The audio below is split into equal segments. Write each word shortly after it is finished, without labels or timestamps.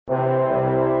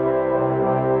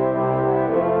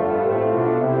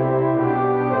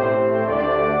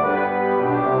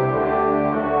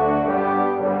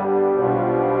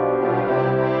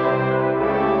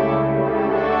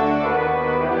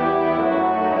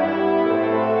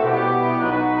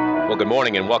Well, good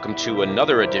morning and welcome to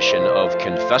another edition of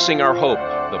Confessing Our Hope,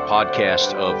 the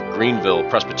podcast of Greenville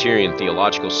Presbyterian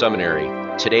Theological Seminary.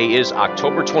 Today is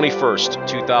October 21st,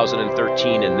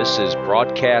 2013, and this is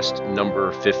broadcast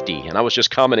number 50. And I was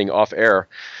just commenting off air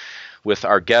with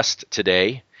our guest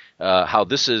today how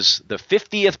this is the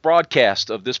 50th broadcast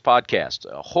of this podcast.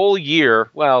 A whole year,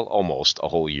 well, almost a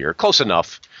whole year, close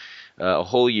enough, a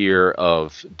whole year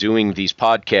of doing these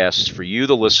podcasts for you,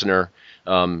 the listener,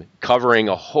 covering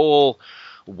a whole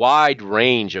wide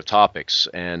range of topics.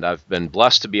 And I've been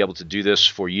blessed to be able to do this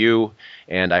for you,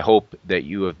 and I hope that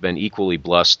you have been equally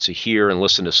blessed to hear and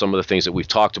listen to some of the things that we've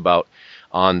talked about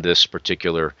on this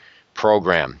particular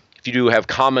program. If you do have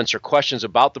comments or questions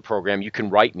about the program, you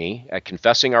can write me at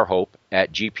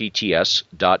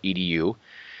confessingourhope@gpts.edu,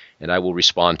 and I will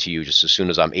respond to you just as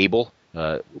soon as I'm able.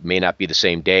 May not be the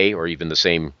same day or even the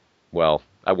same, well,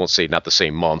 I won't say not the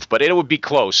same month, but it would be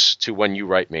close to when you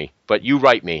write me. But you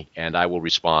write me, and I will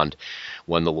respond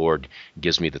when the Lord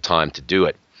gives me the time to do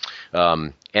it.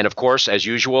 And of course, as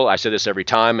usual, I say this every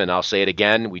time, and I'll say it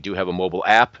again, we do have a mobile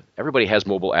app. Everybody has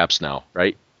mobile apps now,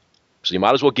 right? So you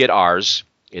might as well get ours.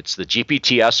 It's the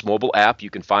GPTS mobile app. You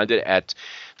can find it at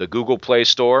the Google Play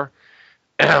Store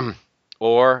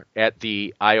or at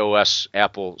the iOS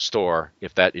Apple Store,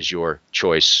 if that is your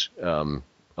choice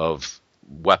of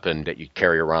weapon that you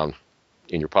carry around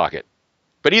in your pocket.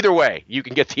 But either way, you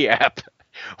can get the app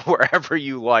wherever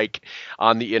you like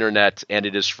on the internet, and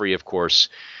it is free, of course,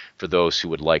 for those who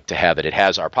would like to have it. It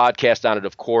has our podcast on it,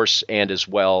 of course, and as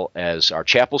well as our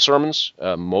chapel sermons,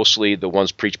 mostly the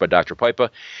ones preached by Dr. Pipa.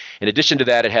 In addition to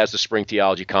that, it has the spring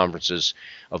theology conferences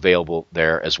available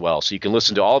there as well. So you can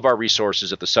listen to all of our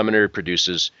resources that the seminary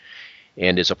produces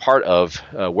and is a part of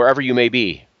wherever you may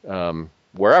be.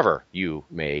 Wherever you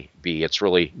may be. It's a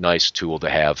really nice tool to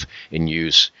have and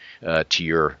use to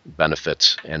your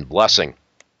benefit and blessing.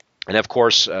 And of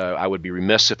course, I would be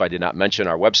remiss if I did not mention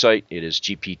our website. It is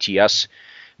gpts.edu.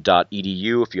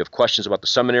 If you have questions about the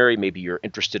seminary, maybe you're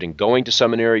interested in going to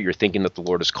seminary, you're thinking that the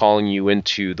Lord is calling you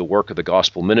into the work of the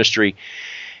gospel ministry,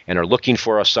 and are looking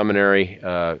for a seminary,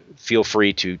 feel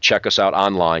free to check us out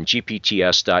online,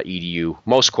 gpts.edu.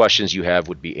 Most questions you have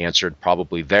would be answered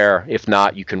probably there. If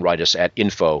not, you can write us at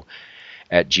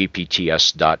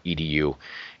info@gpts.edu,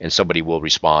 and somebody will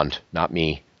respond, not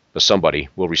me, but somebody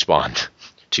will respond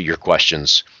to your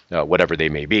questions, whatever they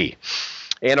may be.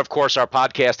 And of course, our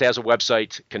podcast has a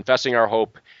website,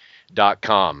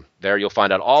 confessingourhope.com. There you'll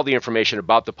find out all the information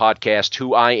about the podcast,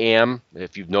 who I am.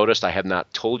 If you've noticed, I have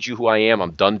not told you who I am.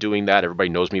 I'm done doing that. Everybody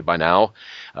knows me by now.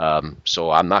 So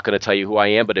I'm not going to tell you who I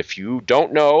am. But if you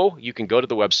don't know, you can go to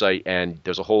the website, and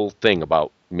there's a whole thing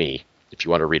about me if you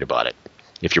want to read about it.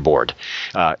 If you're bored,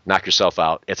 knock yourself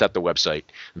out. It's at the website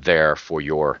there for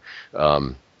your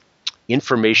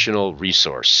informational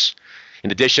resource.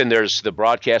 In addition, there's the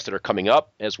broadcasts that are coming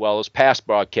up, as well as past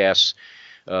broadcasts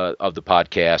of the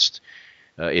podcast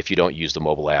if you don't use the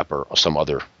mobile app or some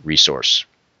other resource.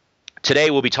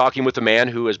 Today we'll be talking with a man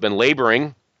who has been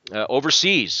laboring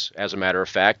overseas, as a matter of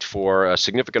fact, for a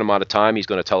significant amount of time. He's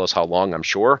going to tell us how long, I'm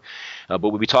sure. But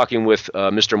we'll be talking with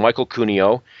Mr. Michael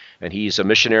Cuneo, and he's a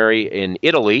missionary in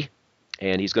Italy.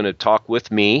 And he's going to talk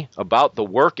with me about the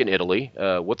work in Italy,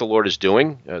 what the Lord is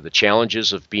doing, the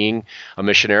challenges of being a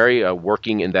missionary,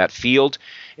 working in that field,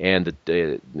 and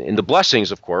the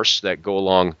blessings, of course, that go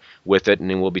along with it. And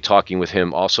then we'll be talking with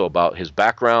him also about his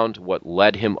background, what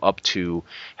led him up to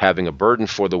having a burden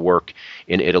for the work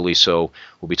in Italy. So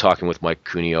we'll be talking with Mike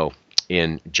Cuneo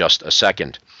in just a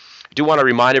second. I do want to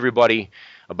remind everybody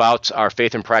about our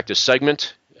Faith and Practice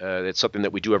segment. It's something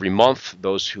that we do every month.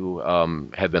 Those who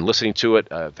have been listening to it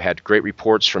have had great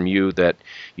reports from you that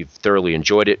you've thoroughly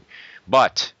enjoyed it.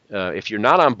 But if you're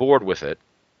not on board with it,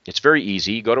 it's very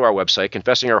easy. You go to our website,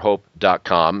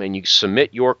 confessingourhope.com, and you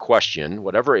submit your question,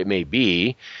 whatever it may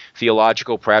be,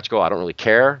 theological, practical, I don't really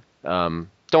care.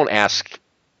 Don't ask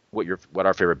what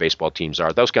our favorite baseball teams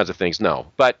are. Those kinds of things,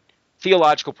 no. But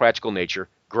theological, practical nature,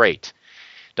 great.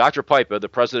 Dr. Pipa, the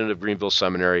president of Greenville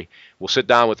Seminary, will sit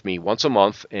down with me once a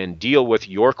month and deal with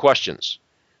your questions.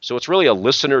 So it's really a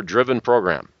listener-driven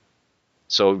program.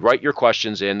 So write your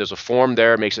questions in. There's a form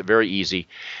there. It makes it very easy.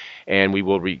 And we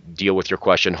will deal with your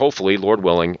question, hopefully, Lord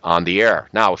willing, on the air.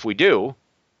 Now, if we do,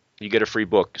 you get a free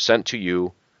book sent to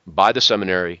you by the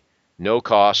seminary. No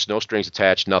cost, no strings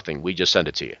attached, nothing. We just send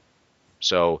it to you.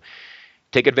 So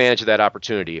take advantage of that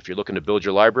opportunity. If you're looking to build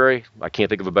your library, I can't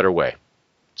think of a better way.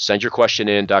 Send your question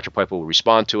in. Dr. Pipa will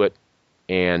respond to it,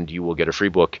 and you will get a free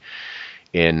book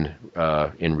in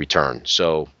return.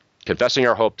 So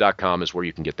confessingourhope.com is where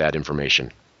you can get that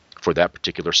information for that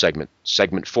particular segment.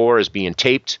 Segment 4 is being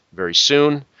taped very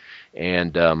soon,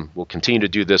 And we'll continue to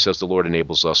do this as the Lord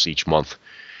enables us each month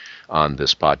on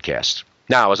this podcast.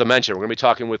 Now, as I mentioned, we're going to be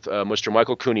talking with Mr.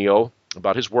 Michael Cuneo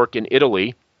about his work in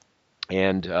Italy.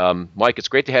 And Mike, it's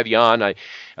great to have you on.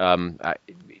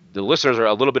 The listeners are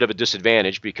a little bit of a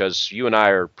disadvantage because you and I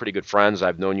are pretty good friends.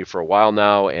 I've known you for a while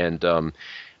now, and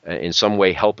in some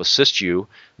way help assist you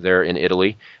there in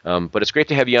Italy. But it's great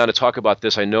to have you on to talk about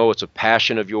this. I know it's a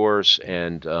passion of yours,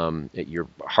 and your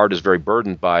heart is very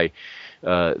burdened by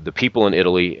the people in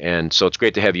Italy, and so it's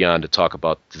great to have you on to talk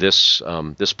about this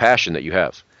this passion that you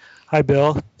have. Hi,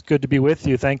 Bill. It's good to be with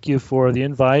you. Thank you for the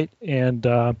invite, and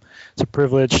it's a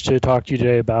privilege to talk to you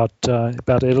today about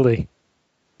Italy.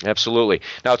 Absolutely.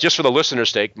 Now, just for the listener's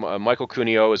sake, Michael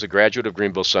Cuneo is a graduate of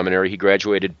Greenville Seminary. He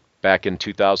graduated back in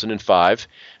 2005.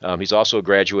 He's also a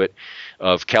graduate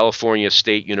of California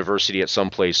State University at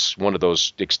some place, one of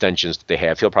those extensions that they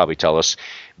have. He'll probably tell us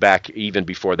back even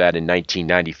before that in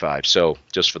 1995. So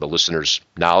just for the listener's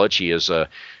knowledge, he is a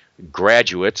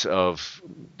graduate of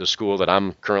the school that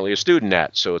I'm currently a student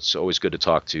at. So it's always good to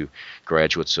talk to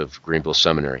graduates of Greenville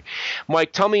Seminary.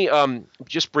 Mike, tell me,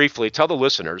 just briefly, tell the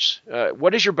listeners,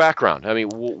 what is your background? I mean,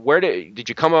 where did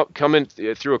you come in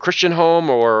through a Christian home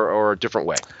or a different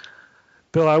way?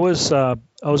 Bill, I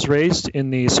was raised in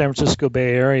the San Francisco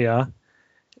Bay Area,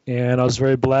 and I was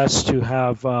very blessed to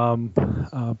have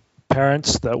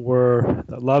parents that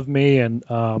loved me and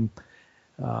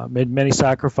made many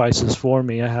sacrifices for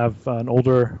me. I have an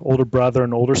older brother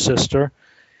and older sister.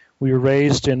 We were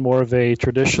raised in more of a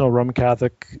traditional Roman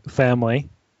Catholic family,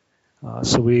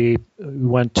 so we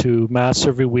went to Mass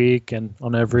every week, and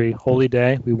on every holy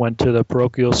day we went to the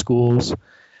parochial schools.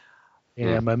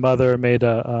 And my mother made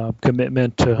a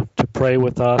commitment to pray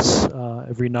with us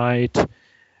every night.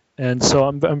 And so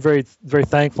I'm very, very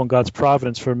thankful in God's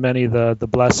providence for many of the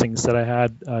blessings that I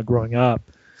had growing up.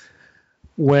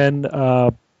 When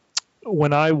I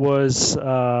was,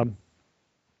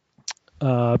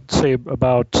 say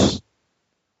about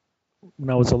when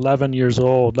I was 12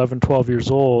 years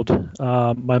old,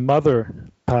 my mother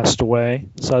passed away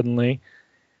suddenly.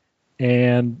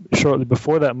 And shortly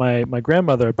before that, my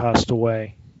grandmother had passed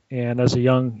away. And as a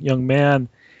young man,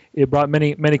 it brought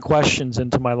many questions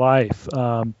into my life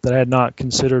that I had not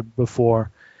considered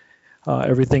before.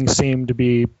 Everything seemed to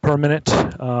be permanent.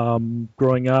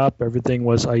 Growing up, everything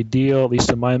was ideal, at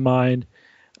least in my mind.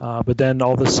 But then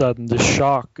all of a sudden, the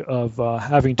shock of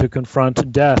having to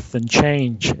confront death and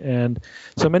change. And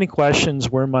so many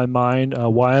questions were in my mind.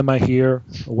 Why am I here?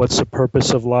 What's the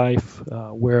purpose of life?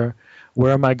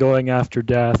 Where am I going after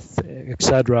death,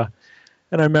 etc.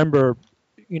 And I remember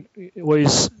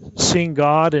always seeing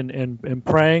God and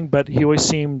praying, but he always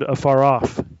seemed afar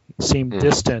off. He seemed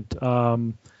distant.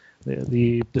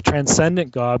 The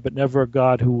transcendent God, but never a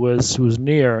God who was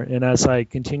near. And as I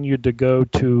continued to go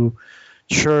to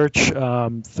church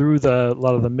through a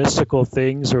lot of the mystical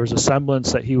things, there was a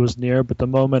semblance that he was near. But the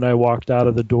moment I walked out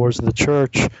of the doors of the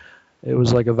church, it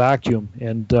was like a vacuum.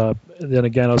 And then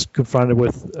again, I was confronted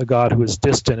with a God who was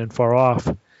distant and far off.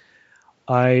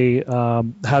 I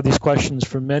had these questions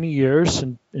for many years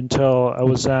until I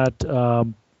was at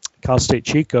Cal State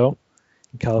Chico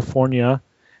in California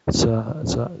as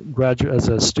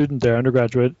a student there,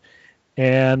 undergraduate.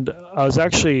 And I was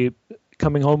actually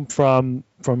coming home from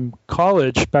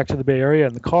college back to the Bay Area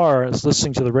in the car. I was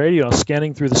listening to the radio. I was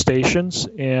scanning through the stations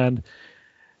and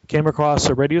came across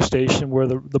a radio station where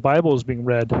the Bible was being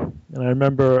read. And I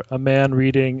remember a man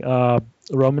reading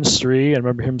Romans 3. I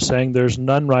remember him saying, "There's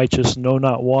none righteous, no,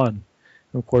 not one."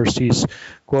 And of course, he's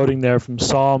quoting there from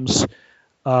Psalms.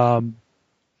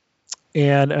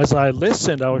 And as I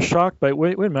listened, I was shocked by,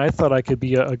 wait a minute, I thought I could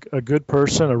be a good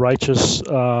person, a righteous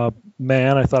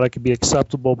man. I thought I could be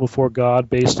acceptable before God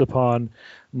based upon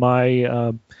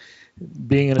my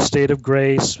being in a state of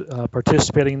grace,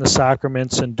 participating in the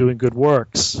sacraments, and doing good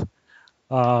works.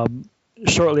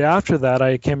 Shortly after that,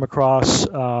 I came across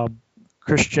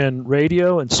Christian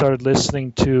radio and started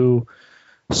listening to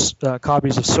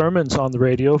copies of sermons on the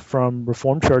radio from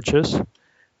Reformed churches.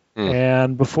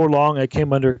 And before long, I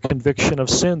came under conviction of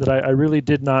sin, that I really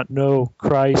did not know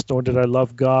Christ, nor did I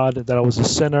love God, that I was a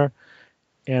sinner,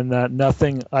 and that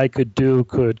nothing I could do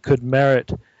could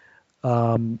merit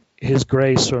his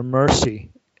grace or mercy.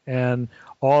 And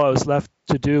all I was left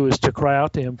to do is to cry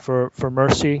out to him for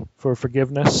mercy, for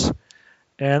forgiveness.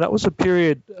 And that was a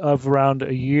period of around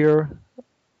a year.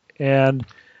 And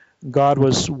God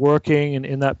was working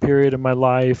in that period of my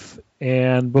life.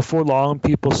 And before long,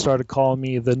 people started calling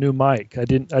me the new Mike. I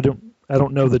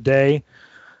don't know the day,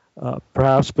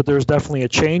 perhaps, but there was definitely a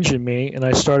change in me. And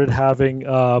I started having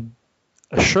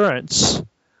assurance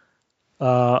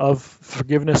of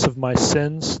forgiveness of my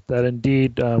sins, that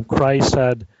indeed Christ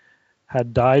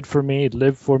had died for me,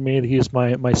 lived for me, that he is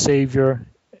my Savior,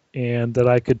 and that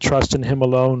I could trust in him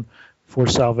alone for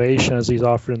salvation as he's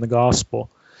offered in the gospel.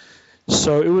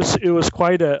 So it was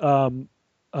quite a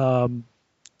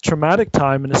traumatic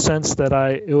time, in the sense that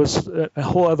it was a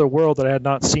whole other world that I had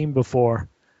not seen before.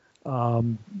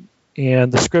 And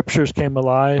the scriptures came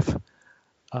alive.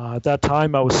 At that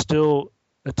time, I was still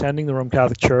attending the Roman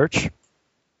Catholic Church.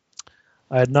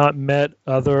 I had not met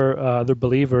other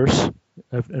believers.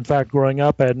 In fact, growing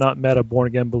up, I had not met a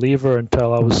born-again believer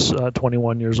until I was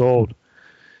 21 years old.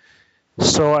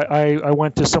 So I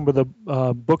went to some of the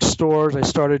bookstores. I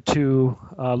started to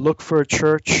look for a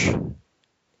church,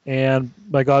 and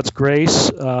by God's grace,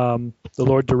 the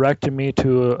Lord directed me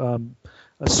to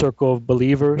a circle of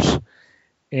believers,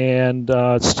 and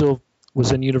still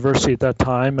was in university at that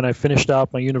time. And I finished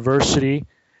out my university,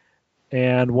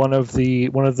 and one of the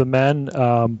men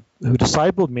who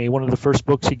discipled me, one of the first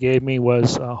books he gave me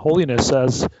was Holiness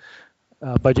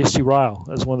by J.C. Ryle,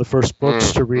 as one of the first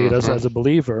books to read as a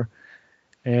believer.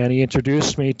 And he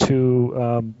introduced me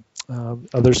to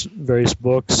various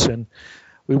books, and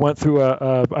we went through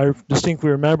I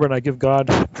distinctly remember, and I give God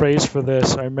praise for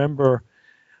this, I remember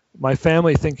my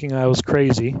family thinking I was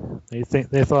crazy.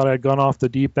 They thought I'd gone off the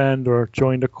deep end or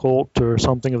joined a cult or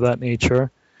something of that nature.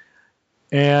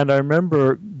 And I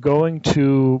remember going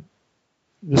to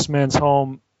this man's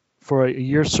home for a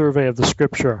year survey of the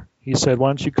scripture. He said, "Why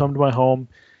don't you come to my home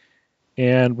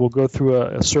and we'll go through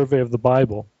a survey of the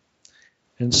Bible."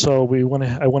 And so I went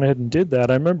ahead and did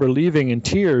that. I remember leaving in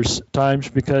tears at times,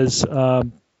 because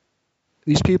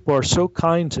these people are so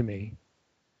kind to me,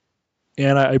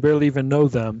 and I barely even know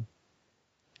them.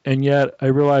 And yet I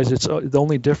realize the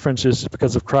only difference is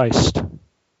because of Christ.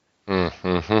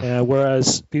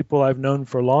 Whereas people I've known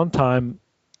for a long time,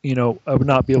 I would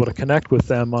not be able to connect with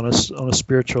them on a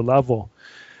spiritual level.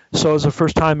 So it was the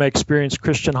first time I experienced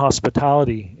Christian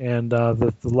hospitality and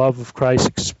the love of Christ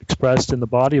expressed in the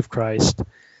body of Christ.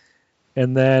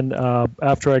 And then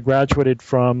after I graduated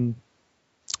from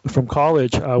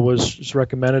college, I was just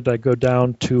recommended I go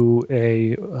down to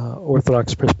a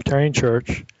Orthodox Presbyterian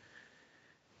church.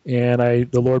 And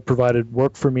the Lord provided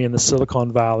work for me in the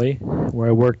Silicon Valley, where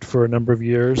I worked for a number of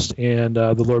years. And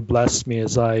the Lord blessed me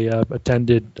as I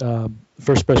attended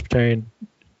First Presbyterian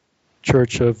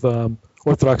Church of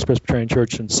Orthodox Presbyterian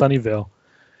Church in Sunnyvale,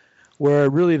 where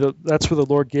really that's where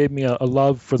the Lord gave me a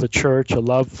love for the church, a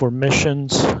love for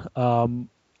missions, a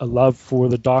love for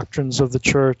the doctrines of the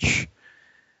church.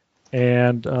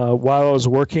 And while I was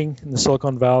working in the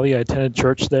Silicon Valley, I attended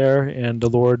church there, and the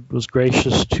Lord was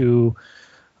gracious to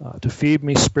feed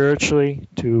me spiritually,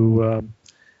 to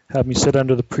have me sit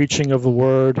under the preaching of the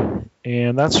Word,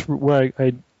 and that's where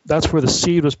that's where the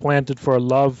seed was planted for a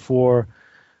love for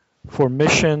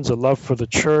missions, a love for the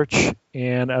church,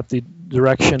 and at the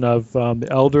direction of the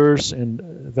elders and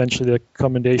eventually the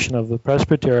commendation of the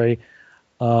presbytery,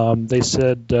 they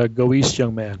said, "Go east,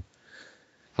 young man."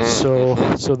 So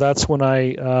that's when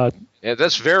I. Yeah,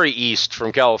 that's very east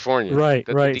from California. Right.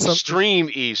 The extreme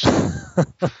east.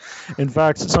 In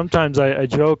fact, sometimes I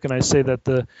joke and I say that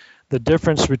the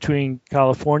difference between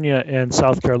California and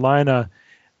South Carolina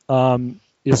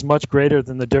is much greater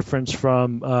than the difference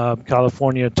from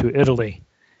California to Italy.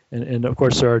 And of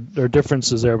course, there are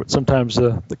differences there, but sometimes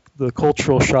the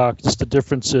cultural shock, just the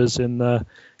differences in the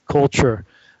culture.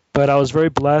 But I was very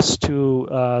blessed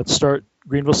to start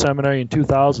Greenville Seminary in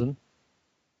 2000.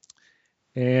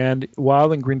 And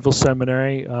while in Greenville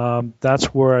Seminary, that's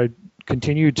where I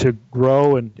continued to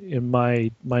grow in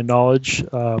my knowledge,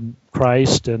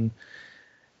 Christ, and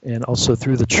also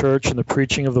through the church and the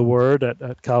preaching of the Word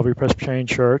at Calvary Presbyterian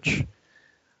Church.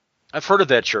 I've heard of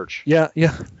that church. Yeah.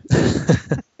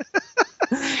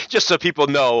 Just so people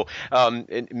know,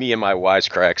 me and my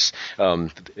wisecracks,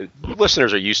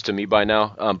 listeners are used to me by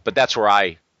now, but that's where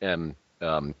I am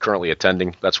currently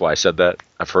attending. That's why I said that.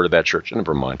 I've heard of that church.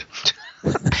 Never mind.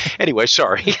 Anyway,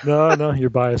 sorry. No, you're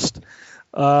biased.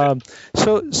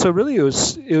 So really, it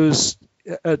was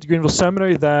at Greenville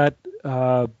Seminary that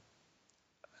I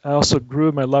also grew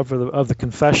in my love of the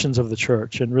confessions of the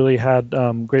church, and really had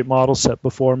great models set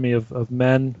before me of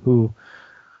men who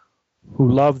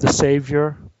loved the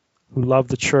Savior, who loved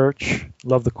the church,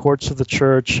 loved the courts of the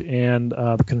church, and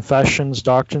the confessions,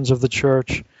 doctrines of the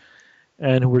church,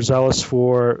 and who were zealous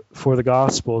for the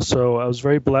gospel. So I was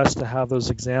very blessed to have those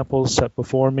examples set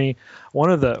before me. One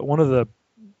of the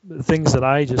things that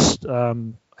I just I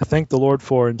thank the Lord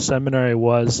for in seminary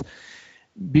was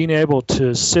being able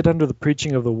to sit under the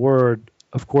preaching of the Word,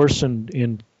 of course, on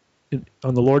the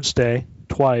Lord's Day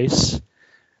twice,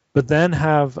 but then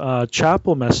have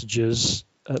chapel messages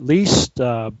at least,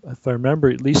 if I remember,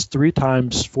 at least 3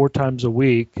 times, 4 times a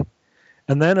week.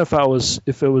 And then if I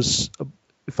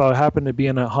happened to be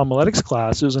in a homiletics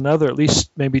class, it was another at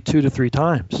least maybe 2 to 3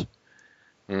 times.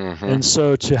 Mm-hmm. And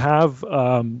so to have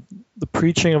the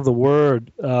preaching of the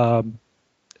word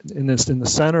in the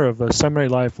center of a seminary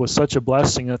life was such a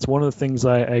blessing. That's one of the things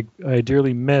I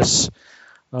dearly miss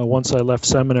once I left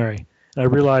seminary. And I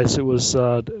realized it was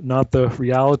not the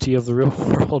reality of the real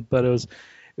world, but it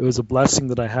was a blessing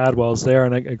that I had while I was there,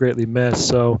 and I greatly miss.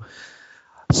 So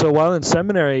while in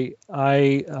seminary,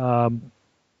 I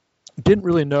didn't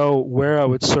really know where I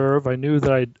would serve. I knew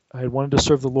that I wanted to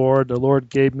serve the Lord. The Lord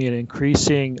gave me an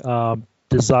increasing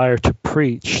desire to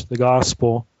preach the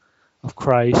gospel of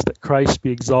Christ, that Christ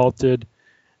be exalted,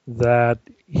 that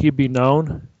he be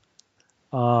known.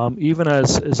 Even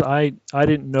as I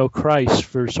didn't know Christ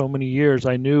for so many years,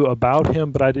 I knew about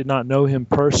him, but I did not know him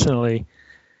personally.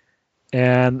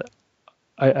 And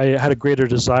I had a greater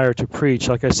desire to preach.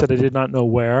 Like I said, I did not know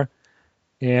where.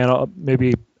 And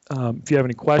maybe if you have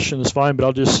any questions, fine, but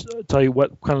I'll just tell you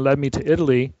what kind of led me to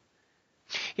Italy.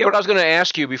 Yeah, what I was going to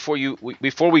ask you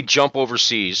before we jump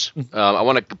overseas, I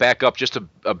want to back up just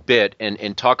a bit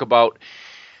and talk about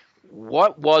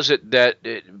what was it that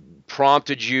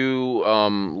prompted you,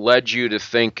 led you to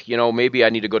think, maybe I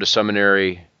need to go to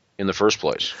seminary in the first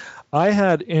place.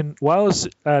 While I was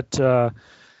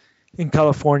in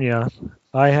California,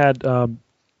 I had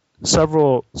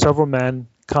several men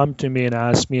come to me and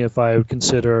ask me if I would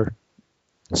consider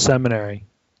seminary.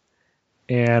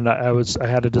 And I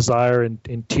had a desire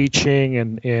in teaching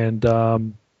and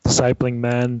discipling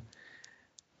men,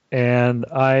 and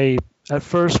I at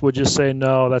first would just say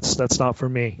no, that's not for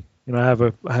me. I have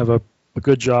a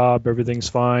good job, everything's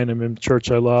fine, I'm in the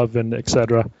church I love, and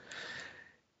etc.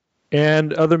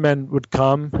 And other men would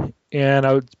come, and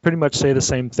I would pretty much say the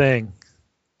same thing.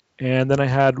 And then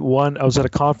I was at a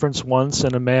conference once,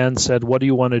 and a man said, "What do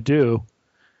you want to do?"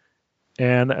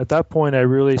 And at that point, I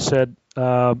really said,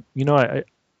 I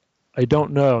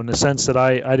don't know, in the sense that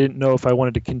I didn't know if I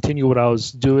wanted to continue what I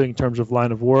was doing in terms of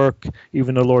line of work,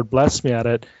 even though the Lord blessed me at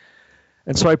it.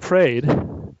 And so I prayed.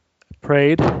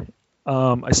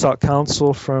 I sought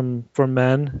counsel from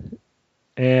men,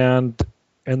 and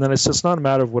then I said, it's not a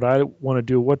matter of what I want to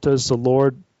do. What does the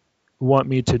Lord want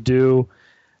me to do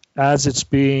as it's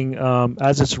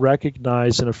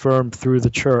recognized and affirmed through the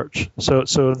church? So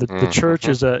the church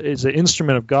is an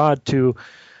instrument of God to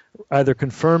either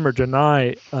confirm or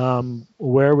deny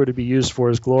where would it be used for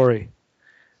his glory.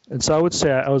 And so I would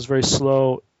say I was very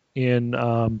slow in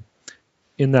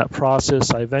that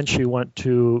process. I eventually went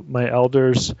to my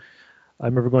elders. I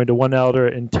remember going to one elder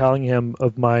and telling him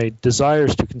of my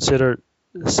desires to consider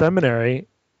seminary,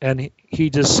 and he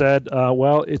just said,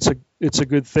 well, it's a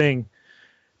good thing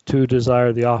to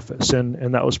desire the office,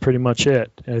 and that was pretty much it.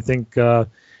 And I think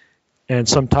and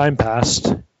some time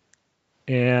passed,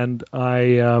 and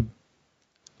I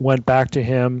went back to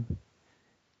him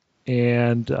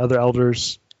and other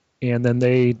elders, and then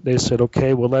they said,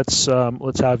 okay, well, let's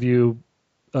have you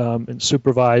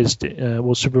supervised.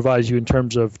 We'll supervise you in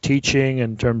terms of teaching,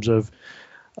 in terms of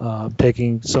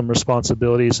taking some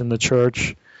responsibilities in the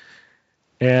church.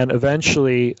 And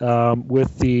eventually,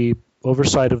 with the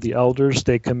oversight of the elders,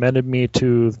 they commended me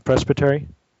to the presbytery,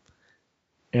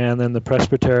 and then the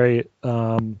presbytery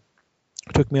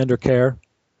took me under care,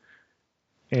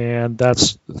 and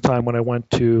that's the time when I went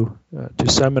to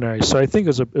seminary. So I think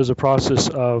it was a process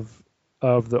of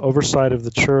the oversight of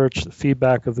the church, the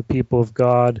feedback of the people of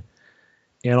God,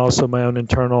 and also my own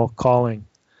internal calling,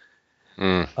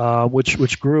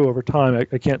 which grew over time.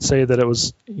 I can't say that it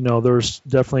was, there's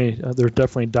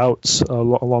definitely doubts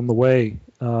along the way,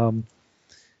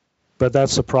 but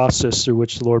that's the process through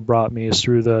which the Lord brought me, is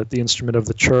through the instrument of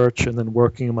the church, and then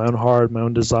working in my own heart, my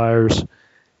own desires,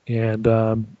 and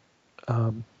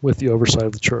with the oversight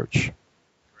of the church.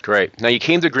 Great. Now you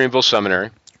came to Greenville Seminary.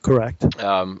 Correct.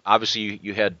 Obviously,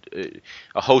 you had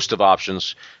a host of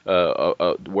options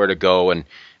where to go, and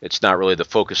it's not really the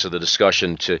focus of the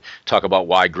discussion to talk about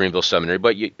why Greenville Seminary.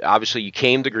 But obviously, you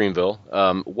came to Greenville.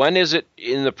 When is it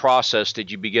in the process did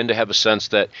you begin to have a sense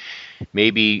that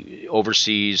maybe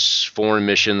overseas, foreign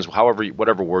missions,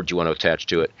 whatever word you want to attach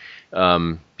to it,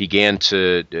 began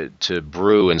to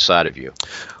brew inside of you?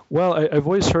 Well, I've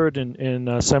always heard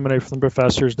in seminary from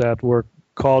professors that we're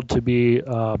called to be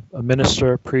a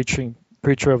minister, preacher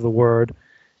of the word,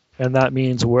 and that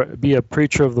means be a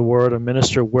preacher of the word, a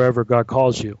minister wherever God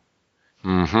calls you.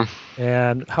 Mm-hmm.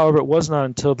 And however, it was not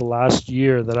until the last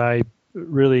year that I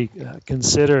really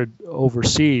considered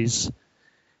overseas,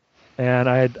 and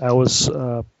I was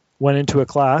went into a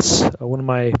class. It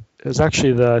was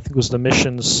actually I think it was the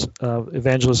missions,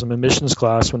 evangelism and missions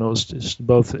class, when it was just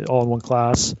both all in one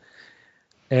class.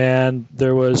 And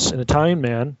there was an Italian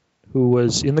man who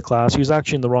was in the class. He was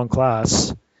actually in the wrong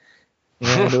class,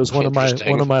 and it was one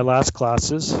of my last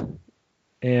classes.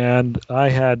 And I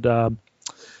had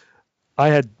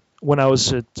when I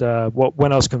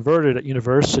was converted at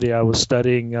university, I was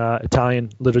studying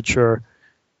Italian literature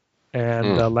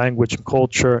and language and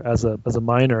culture as a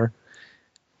minor,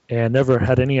 and never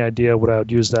had any idea what I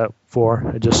would use that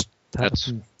for. I just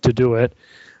happened to do it.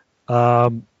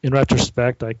 In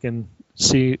retrospect, I can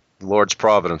see Lord's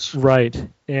providence. Right.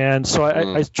 And so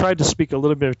I tried to speak a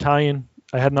little bit of Italian.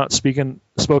 I had not spoken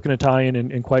Italian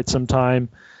in quite some time.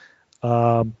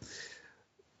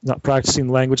 Not practicing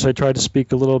the language, so I tried to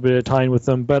speak a little bit of Italian with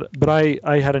them. But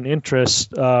I had an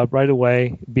interest right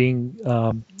away, being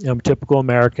typical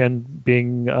American,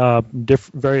 being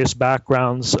various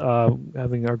backgrounds,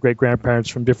 having our great-grandparents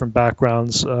from different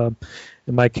backgrounds, in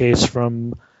my case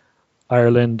from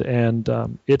Ireland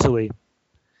and Italy.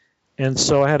 And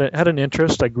so I had an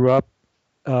interest. I grew up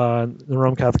in the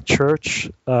Roman Catholic Church.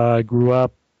 I grew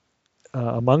up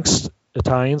amongst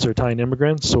Italians or Italian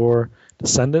immigrants or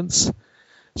descendants.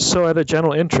 So I had a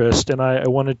general interest, and I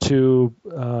wanted to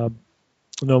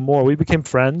know more. We became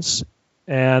friends,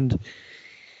 and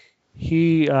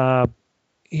he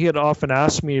had often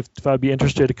asked me if I'd be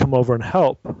interested to come over and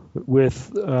help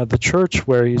with the church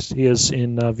where he is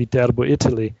in Viterbo,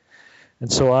 Italy.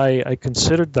 And so I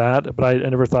considered that, but I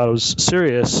never thought it was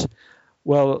serious.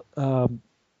 Well,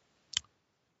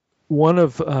 one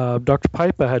of Dr.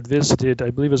 Pipa had visited,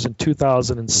 I believe it was in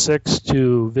 2006,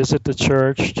 to visit the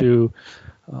church to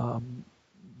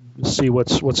see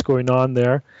what's going on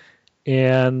there.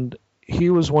 And he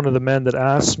was one of the men that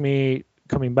asked me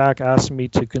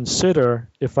to consider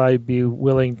if I'd be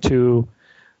willing to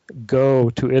go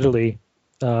to Italy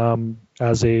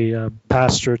as a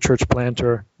pastor, church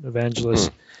planter,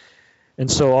 evangelist. And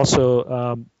so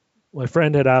also my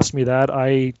friend had asked me that.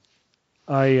 I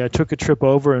took a trip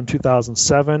over in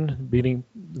 2007,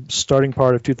 starting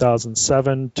part of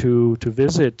 2007 to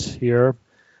visit here.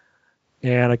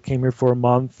 And I came here for a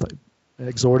month. I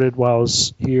exhorted while I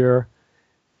was here,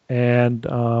 and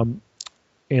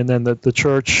then the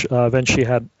church eventually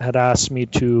had asked me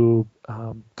to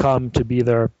come to be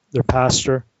their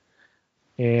pastor,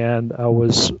 and I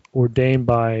was ordained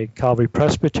by Calvary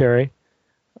Presbytery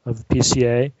of the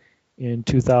PCA in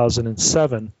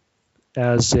 2007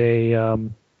 as a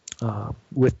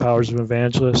with Powers of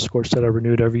Evangelist, of course, that I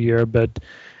renewed every year, but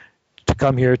to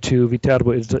come here to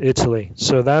Viterbo, Italy.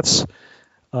 So that's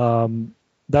a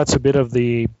bit of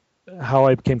how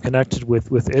I became connected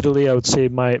with Italy. I would say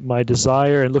my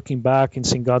desire, and looking back and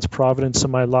seeing God's providence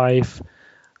in my life.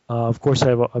 Of course, I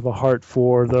have a heart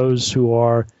for those who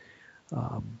are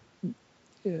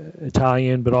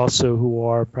Italian, but also who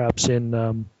are perhaps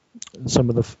in some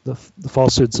of the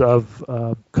falsehoods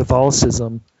of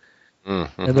Catholicism.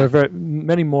 Mm-hmm. And there are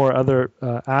many more other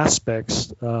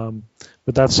aspects,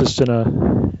 but that's just in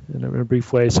a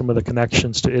brief way some of the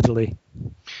connections to Italy.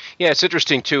 Yeah, it's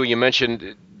interesting too. You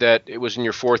mentioned that it was in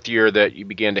your fourth year that you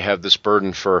began to have this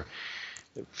burden for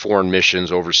foreign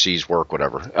missions, overseas work,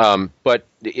 whatever. But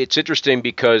it's interesting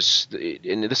because,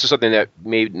 and this is something that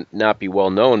may not be well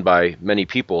known by many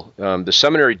people, the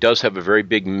seminary does have a very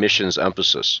big missions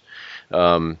emphasis.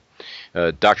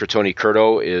 Dr. Tony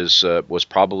Curto was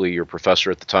probably your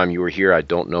professor at the time you were here. I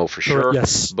don't know for sure.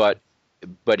 Yes.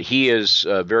 But he is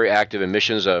very active in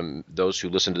missions. Those who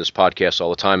listen to this podcast all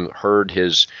the time heard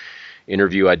his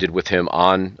interview I did with him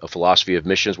on a philosophy of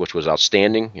missions, which was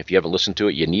outstanding. If you haven't listened to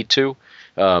it, you need to.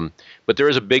 But there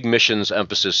is a big missions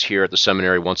emphasis here at the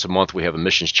seminary. Once a month we have a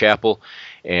missions chapel.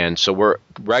 And so we're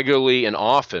regularly and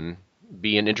often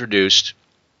being introduced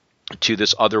to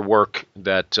this other work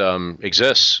that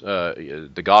exists,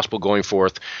 the gospel going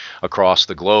forth across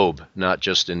the globe, not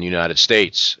just in the United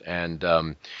States.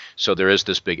 And so there is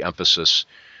this big emphasis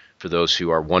for those who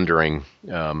are wondering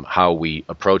how we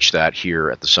approach that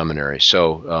here at the seminary.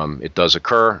 So it does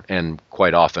occur, and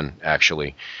quite often,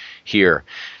 actually, here.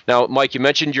 Now, Mike, you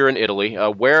mentioned you're in Italy.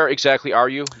 Where exactly are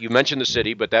you? You mentioned the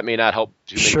city, but that may not help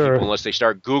too many people unless they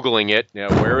start Googling it.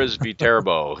 Where is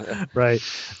Viterbo? Right.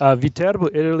 Viterbo,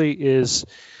 Italy is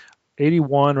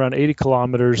around 80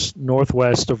 kilometers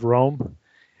northwest of Rome.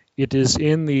 It is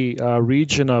in the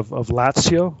region of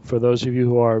Lazio, for those of you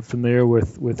who are familiar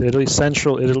with Italy,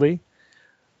 central Italy.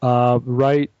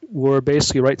 We're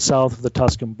basically right south of the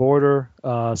Tuscan border.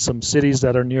 Some cities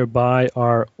that are nearby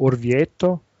are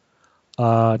Orvieto,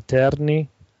 Terni.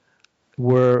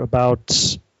 We're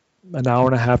about an hour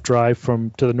and a half drive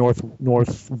to the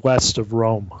northwest of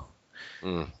Rome.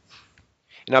 Mm.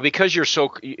 Now, because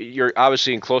you're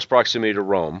obviously in close proximity to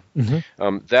Rome,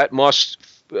 that must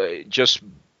just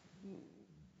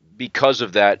because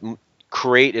of that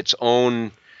create its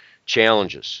own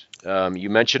challenges. You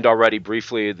mentioned already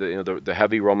briefly the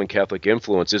heavy Roman Catholic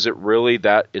influence. Is it really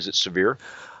that? Is it severe?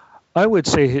 I would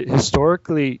say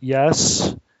historically,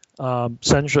 yes.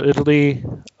 Central Italy,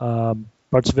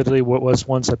 parts of Italy, what was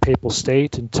once a papal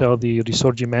state until the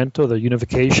Risorgimento, the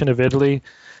unification of Italy.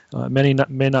 Many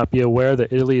may not be aware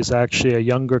that Italy is actually a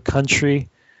younger country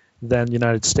than the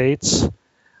United States.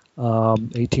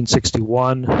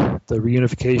 1861, the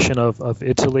reunification of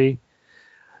Italy.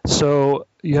 So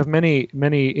you have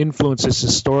many influences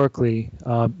historically.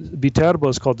 Viterbo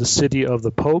is called the city of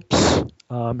the popes.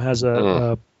 Has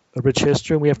a rich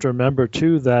history. And we have to remember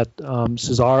too that this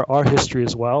is our history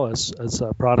as well as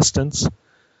Protestants.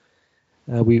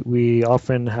 We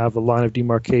often have a line of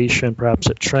demarcation, perhaps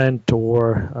at Trent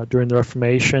or during the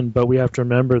Reformation, but we have to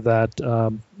remember that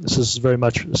this is very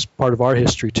much part of our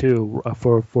history too,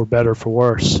 for better, for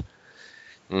worse.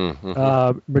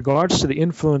 Regards to the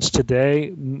influence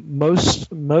today,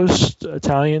 most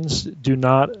Italians do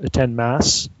not attend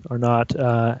Mass, are not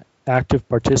active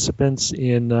participants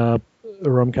in the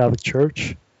Roman Catholic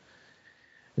Church,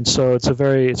 and so it's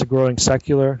a growing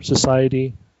secular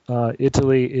society.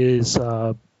 Italy is, we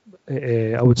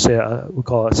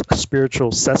call it a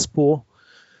spiritual cesspool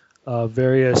of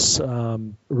various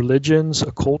religions,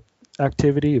 occult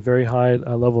activity, a very high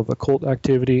level of occult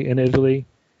activity in Italy.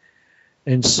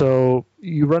 And so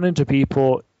you run into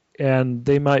people and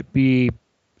they might be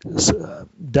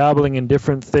dabbling in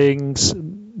different things,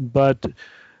 but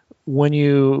when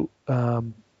you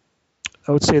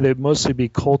I would say they'd mostly be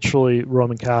culturally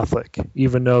Roman Catholic,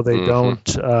 even though they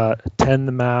don't attend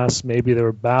the Mass. Maybe they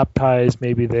were baptized.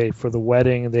 Maybe for the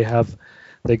wedding they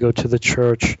go to the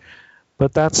church,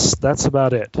 but that's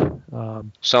about it.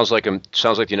 Sounds like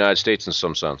the United States in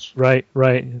some sense. Right.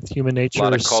 Human nature. A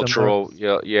lot of cultural,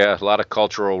 a lot of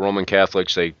cultural Roman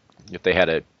Catholics. If they had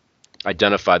to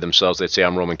identify themselves, they'd say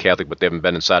I'm Roman Catholic, but they haven't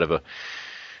been inside of a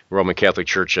Roman Catholic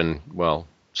church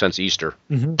since Easter.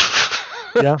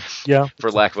 Yeah. For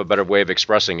lack of a better way of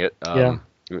expressing it.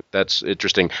 That's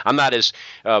interesting. I'm not as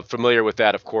familiar with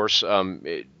that, of course.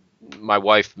 My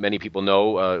wife, many people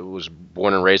know, was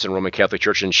born and raised in a Roman Catholic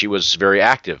Church, and she was very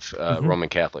active Roman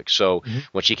Catholic. So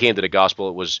when she came to the gospel,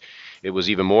 it was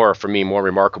even more, for me, more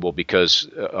remarkable because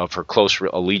of her close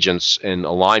allegiance and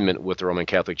alignment with the Roman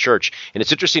Catholic Church. And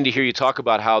it's interesting to hear you talk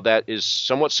about how that is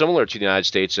somewhat similar to the United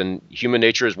States, and human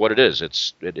nature is what it is.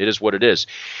 It is what it is.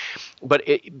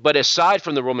 But aside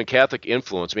from the Roman Catholic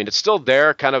influence, I mean, it's still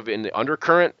there kind of in the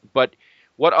undercurrent, but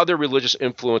what other religious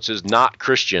influences, not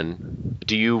Christian,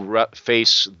 do you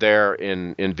face there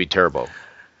in Viterbo?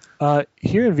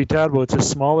 Here in Viterbo, it's a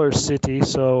smaller city,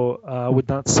 so I would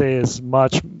not say as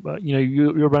much. But,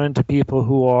 you run into people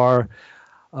who are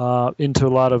into a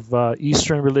lot of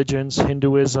Eastern religions,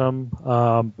 Hinduism,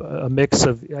 a mix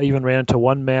of. I even ran into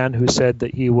one man who said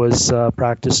that he was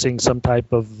practicing some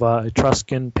type of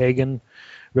Etruscan pagan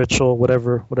ritual,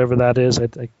 whatever that is.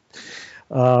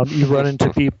 You run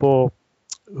into people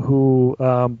who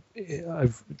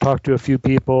I've talked to a few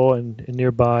people in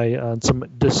nearby some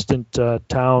distant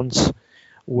towns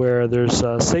where there's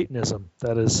Satanism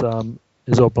that is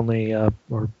openly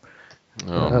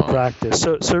practiced.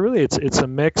 So really it's a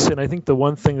mix, and I think the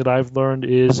one thing that I've learned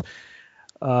is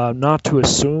not to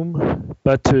assume,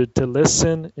 but to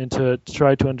listen and to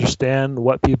try to understand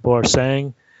what people are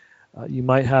saying. You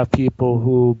might have people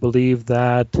who believe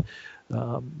that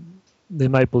they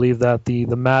might believe that the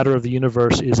matter of the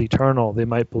universe is eternal. They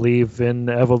might believe in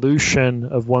evolution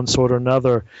of one sort or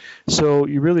another. So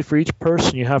you really, for each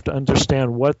person, you have to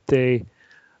understand what they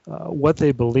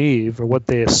believe or what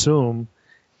they assume,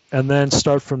 and then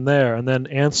start from there, and then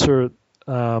answer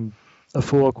a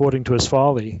fool according to his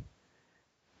folly,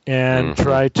 and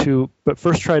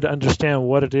first try to understand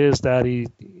what it is that he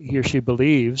or she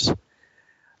believes.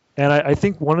 And I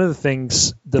think one of the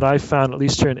things that I found, at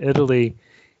least here in Italy,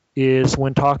 is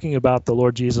when talking about the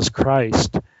Lord Jesus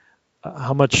Christ,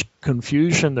 how much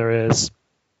confusion there is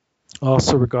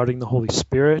also regarding the Holy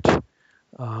Spirit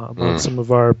among some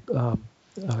of our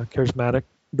charismatic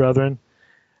brethren.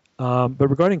 But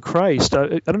regarding Christ,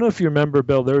 I don't know if you remember,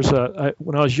 Bill.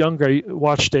 When I was younger, I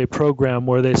watched a program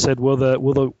where they said, "Will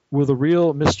the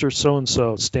real Mr. So and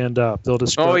So stand up?" They'll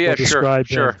describe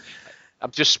sure.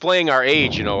 I'm displaying our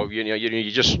age,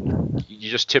 you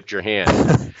just tipped your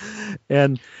hand.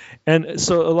 and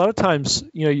so a lot of times,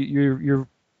 you're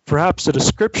perhaps a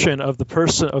description of the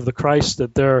person of the Christ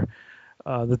that they're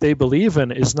that they believe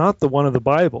in is not the one of the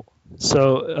Bible.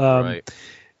 So Right.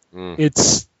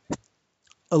 it's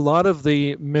a lot of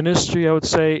the ministry, I would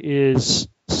say,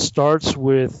 starts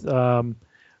with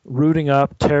rooting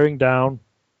up, tearing down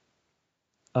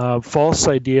false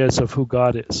ideas of who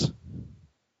God is,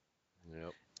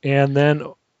 Yep. and then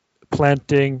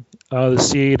planting the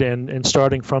seed and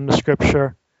starting from the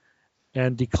Scripture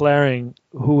and declaring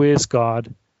who is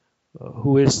God,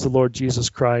 who is the Lord Jesus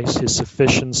Christ, His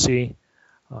sufficiency,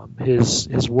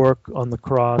 His work on the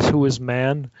cross, who is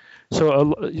man.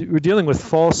 So we're dealing with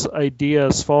false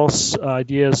ideas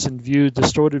and views,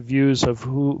 distorted views of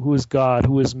who is God,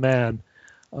 who is man,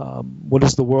 what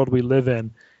is the world we live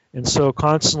in. And so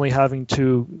constantly having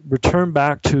to return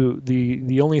back to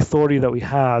the only authority that we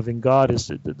have in God is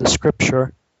the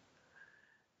Scripture,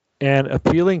 and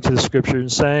appealing to the Scripture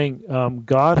and saying,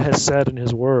 God has said in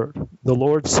His Word, the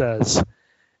Lord says.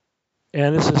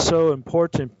 And this is so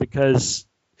important because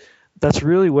that's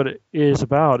really what it is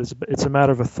about. It's a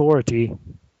matter of authority,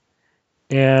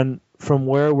 and from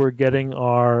where we're getting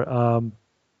our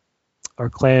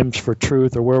claims for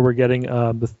truth, or where we're getting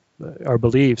our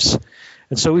beliefs.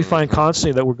 And so we find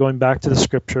constantly that we're going back to the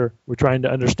Scripture. We're trying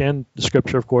to understand the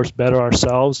Scripture, of course, better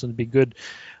ourselves and be good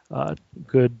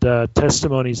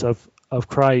testimonies of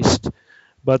Christ.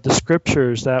 But the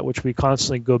Scripture is that which we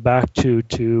constantly go back to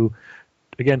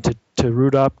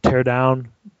root up, tear down,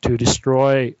 to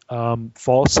destroy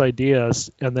false ideas,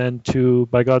 and then to,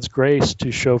 by God's grace,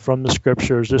 to show from the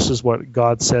Scriptures, this is what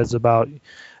God says about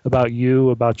you,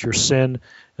 about your sin,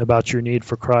 about your need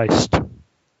for Christ.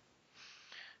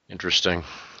 Interesting.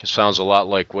 It sounds a lot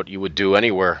like what you would do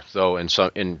anywhere, though.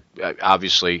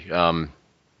 Obviously,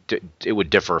 it would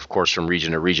differ, of course, from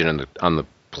region to region on the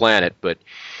planet. But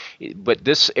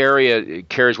this area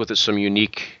carries with it some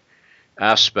unique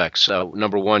aspects.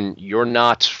 Number one, you're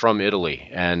not from Italy,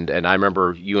 and I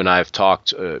remember you and I have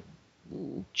talked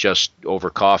just over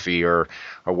coffee or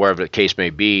wherever the case may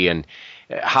be. And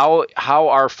how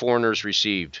are foreigners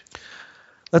received?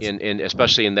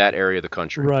 Especially in that area of the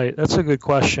country. Right, that's a good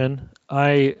question.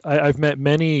 I've met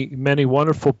many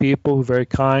wonderful people who are very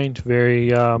kind,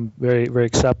 very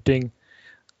accepting.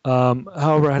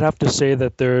 However, I'd have to say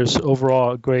that there's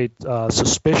overall a great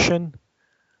suspicion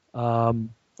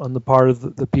on the part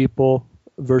of the people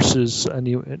versus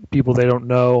any people they don't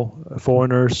know,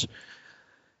 foreigners,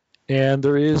 and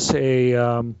there is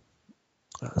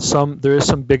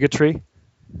some bigotry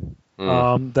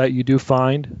that you do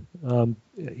find.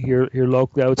 Here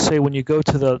locally, I would say when you go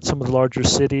to some of the larger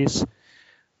cities,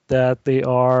 that they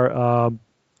are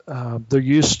they're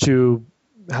used to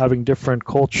having different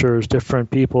cultures,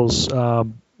 different peoples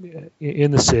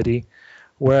in the city,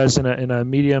 whereas in a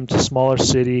medium to smaller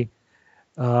city,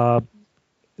 you're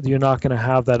not going to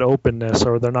have that openness,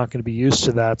 or they're not going to be used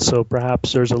to that. So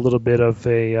perhaps there's a little bit of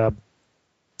a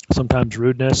sometimes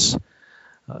rudeness,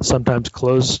 sometimes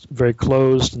very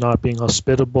closed, not being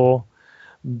hospitable.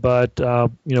 But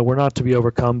we're not to be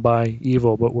overcome by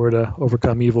evil, but we're to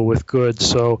overcome evil with good.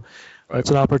 So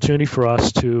it's an opportunity for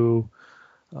us to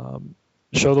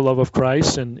show the love of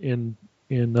Christ in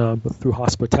through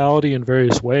hospitality in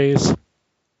various ways,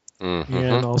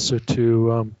 and also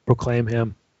to proclaim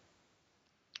Him.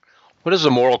 What is the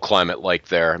moral climate like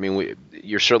there? I mean,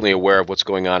 you're certainly aware of what's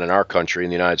going on in our country, in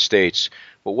the United States.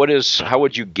 But how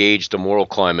would you gauge the moral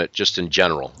climate just in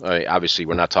general? Obviously,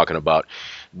 we're not talking about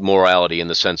morality in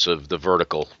the sense of the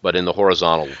vertical, but in the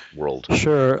horizontal world.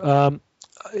 Sure.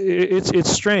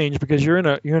 It's strange because you're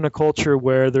in a culture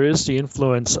where there is the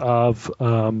influence of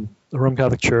the Roman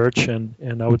Catholic Church,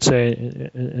 and I would say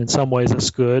in some ways it's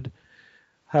good.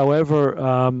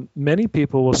 However, many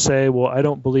people will say, well, I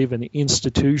don't believe in the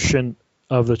institution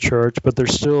of the church, but they're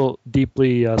still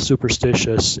deeply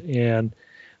superstitious, and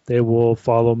they will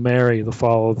follow Mary, they'll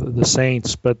follow the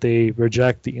saints, but they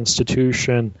reject the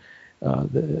institution,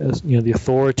 the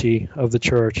authority of the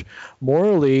church.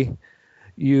 Morally,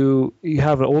 you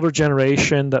have an older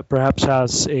generation that perhaps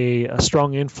has a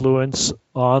strong influence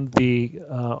on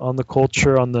the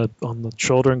culture, on the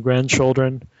children,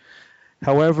 grandchildren.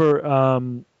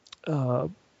 However,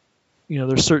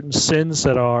 there's certain sins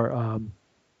that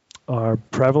are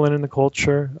prevalent in the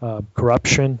culture.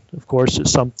 Corruption, of course,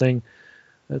 is something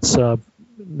that's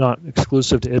not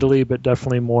exclusive to Italy, but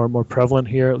definitely more prevalent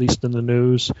here, at least in the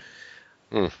news.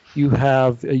 You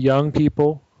have young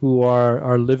people who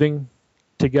are living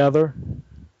together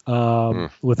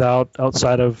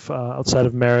outside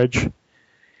of marriage,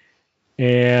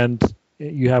 and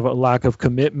you have a lack of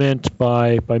commitment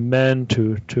by men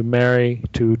to marry,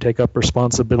 to take up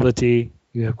responsibility.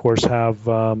 You of course have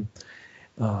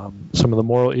some of the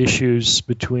moral issues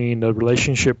between the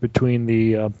relationship between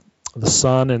the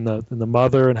son and the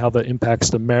mother, and how that impacts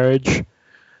the marriage,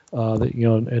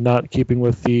 and not keeping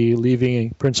with the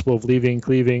principle of leaving and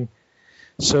cleaving.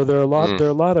 So there are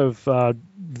a lot of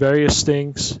various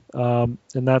things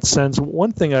in that sense.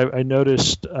 One thing I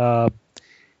noticed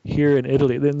here in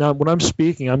Italy. Now, when I'm just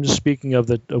speaking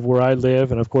of where I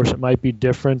live, and of course it might be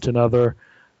different in other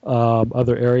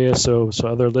areas. So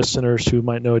other listeners who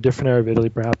might know a different area of Italy,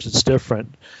 perhaps it's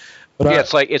different. But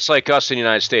it's like us in the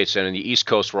United States, and in the East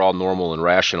Coast we're all normal and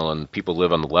rational, and people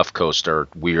live on the left coast are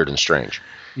weird and strange.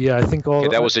 Yeah, I think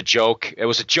that was a joke. It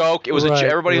was a joke. It was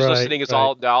everybody who's listening is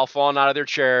all falling out of their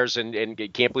chairs and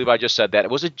can't believe I just said that.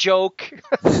 It was a joke.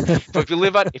 So if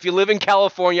you live in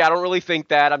California, I don't really think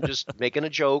that. I'm just making a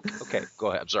joke. Okay, go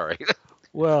ahead. I'm sorry.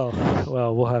 Well,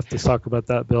 we'll have to talk about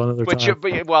that, Bill, another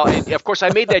time. Of course, I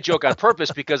made that joke on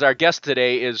purpose because our guest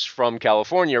today is from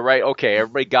California, right? Okay,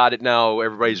 everybody got it now.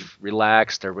 Everybody's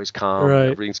relaxed. Everybody's calm.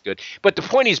 Right. Everything's good. But the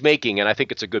point he's making, and I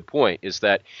think it's a good point, is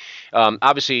that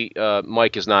obviously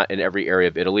Mike is not in every area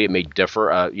of Italy. It may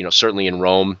differ. Certainly in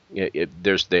Rome,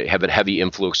 they have a heavy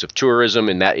influence of tourism,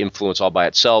 and that influence all by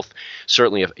itself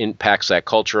certainly impacts that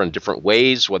culture in different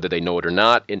ways, whether they know it or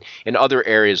not. In other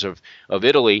areas of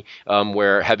Italy,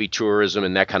 where heavy tourism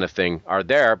and that kind of thing are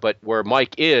there, but where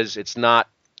Mike is, it's not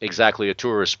exactly a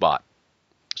tourist spot.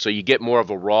 So you get more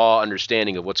of a raw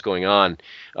understanding of what's going on,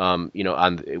 on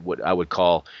what I would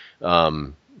call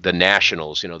the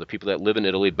nationals, the people that live in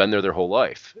Italy, been there their whole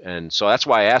life. And so that's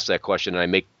why I asked that question, and I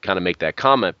make that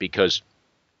comment because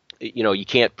you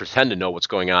can't pretend to know what's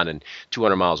going on in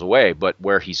 200 miles away, but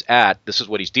where he's at, this is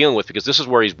what he's dealing with, because this is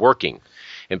where he's working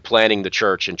and planning the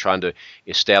church and trying to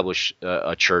establish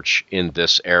a church in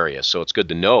this area. So it's good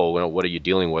to know, what are you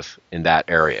dealing with in that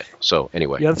area. So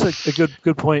anyway. Yeah, that's a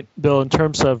good point, Bill, in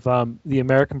terms of the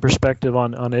American perspective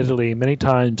on Italy. Many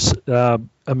times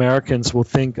Americans will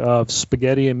think of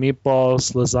spaghetti and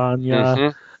meatballs,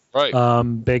 lasagna,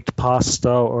 baked pasta,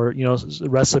 or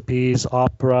recipes,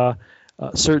 opera,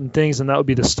 certain things, and that would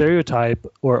be the stereotype,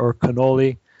 or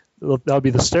cannoli. That would be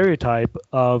the stereotype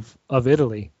of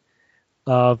Italy.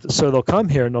 So they'll come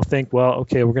here and they'll think, well,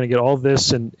 okay, we're going to get all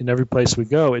this in every place we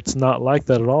go. It's not like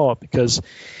that at all, because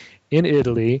in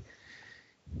Italy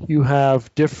you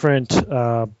have different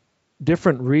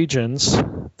regions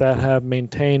that have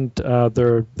maintained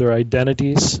their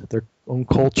identities, their own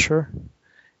culture.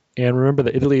 And remember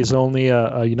that Italy is only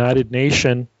a united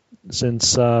nation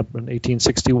since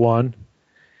 1861.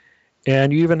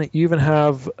 And you even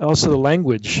have also the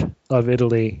language of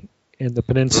Italy in the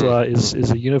peninsula is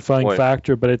a unifying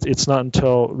factor, but it's not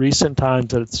until recent times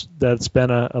that it's been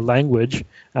a language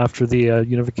after the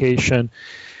unification.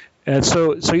 And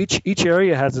so each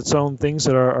area has its own things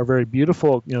that are very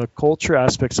beautiful. Culture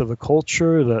aspects of the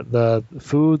culture, the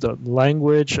food, the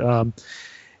language, which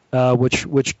for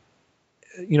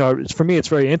me it's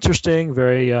very interesting,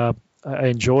 very. I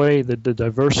enjoy the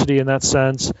diversity in that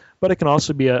sense, but it can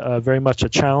also be a very much a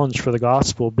challenge for the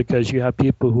gospel, because you have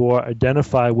people who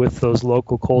identify with those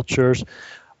local cultures,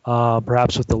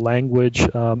 perhaps with the language.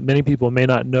 Many people may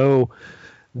not know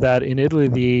that in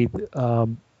Italy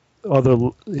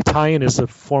although Italian is the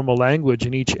formal language,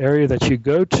 in each area that you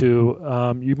go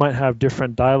to, you might have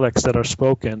different dialects that are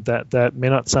spoken that may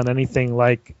not sound anything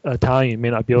like Italian, you may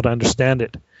not be able to understand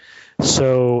it.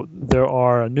 So there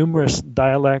are numerous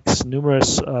dialects,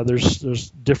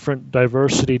 there's different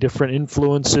diversity, different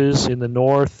influences. In the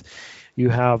north, you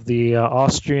have the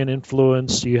Austrian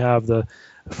influence, you have the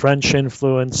French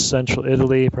influence, central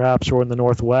Italy perhaps, or in the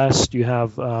northwest, you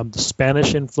have the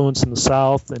Spanish influence in the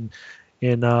south, and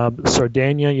in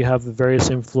Sardinia, you have the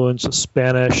various influence of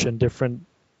Spanish and different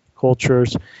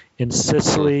cultures. In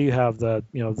Sicily, you have the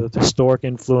historic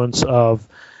influence of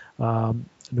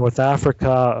North Africa,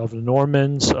 of the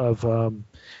Normans, of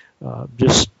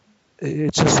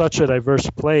it's just such a diverse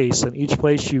place, and each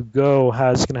place you go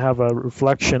can have a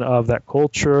reflection of that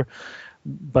culture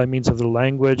by means of the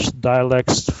language,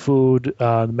 dialects, food,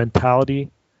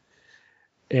 mentality.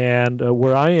 And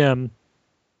where I am,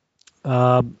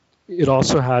 it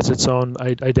also has its own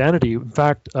identity. In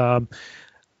fact, I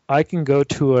frequently go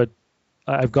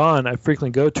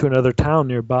to another town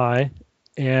nearby,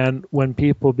 and when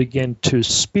people begin to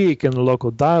speak in the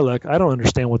local dialect, I don't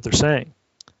understand what they're saying.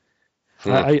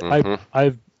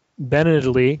 I've been in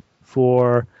Italy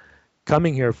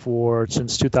coming here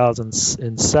since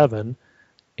 2007,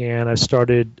 and I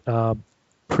started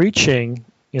preaching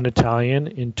in Italian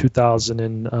in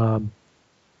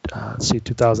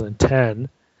 2010.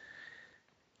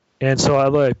 And so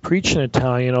although I preach in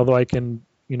Italian, although I can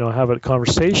have a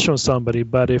conversation with somebody,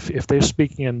 but if they're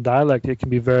speaking in dialect, it can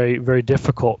be very, very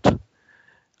difficult.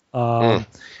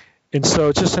 And so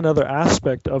it's just another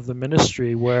aspect of the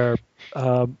ministry where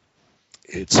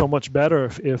it's so much better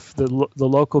if the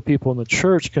local people in the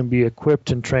church can be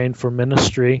equipped and trained for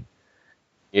ministry.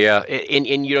 Yeah,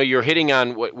 and you're hitting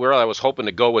on where I was hoping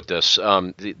to go with this.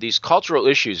 These cultural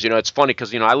issues. It's funny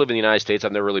because I live in the United States.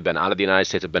 I've never really been out of the United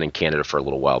States. I've been in Canada for a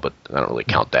little while, but I don't really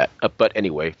count that. But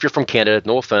anyway, if you're from Canada,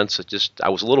 no offense. I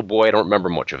was a little boy. I don't remember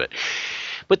much of it.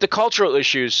 But the cultural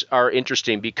issues are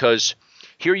interesting because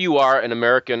here you are, an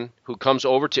American who comes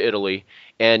over to Italy,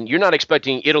 and you're not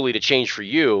expecting Italy to change for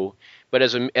you, but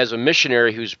as a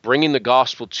missionary who's bringing the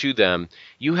gospel to them,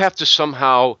 you have to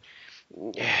somehow,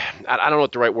 I don't know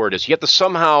what the right word is, you have to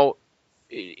somehow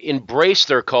embrace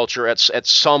their culture at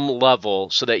some level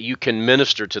so that you can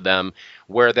minister to them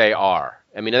where they are.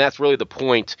 I mean, and that's really the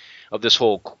point of this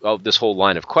whole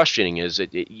line of questioning is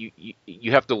that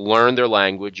you have to learn their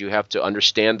language, you have to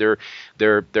understand their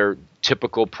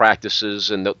typical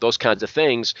practices and those kinds of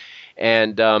things,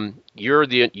 and you're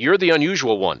the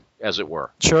unusual one, as it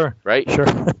were. Sure. Right. Sure.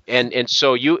 And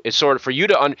so it's sort of for you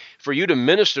to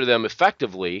minister to them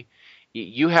effectively,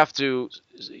 you have to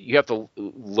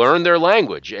learn their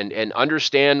language and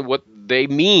understand what they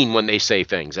mean when they say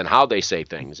things and how they say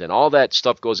things, and all that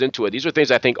stuff goes into it. These are things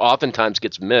I think oftentimes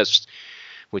gets missed.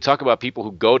 We talk about people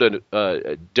who go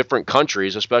to different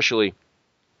countries, especially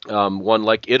one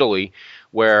like Italy,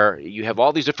 where you have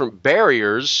all these different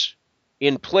barriers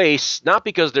in place, not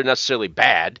because they're necessarily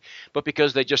bad, but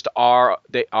because they just are.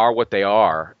 They are what they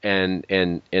are,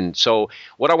 and so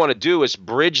what I want to do is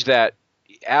bridge that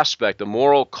aspect, the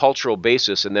moral, cultural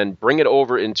basis, and then bring it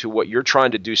over into what you're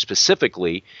trying to do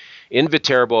specifically in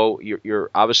Viterbo. You're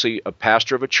obviously a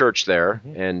pastor of a church there,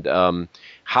 and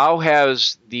how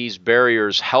has these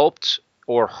barriers helped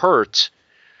or hurt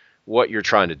what you're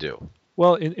trying to do?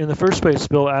 Well, in the first place,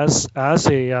 Bill, as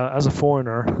a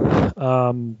foreigner,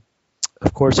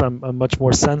 of course, I'm much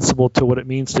more sensible to what it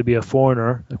means to be a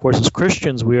foreigner. Of course, as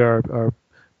Christians, we are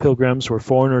pilgrims, we're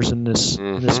foreigners in this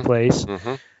place.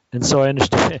 And so I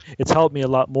understand it's helped me a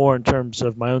lot more in terms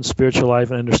of my own spiritual life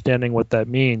and understanding what that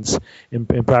means in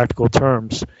practical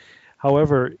terms.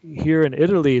 However, here in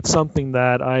Italy, it's something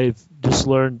that I've just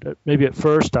learned. Maybe at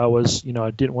first I was,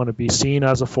 I didn't want to be seen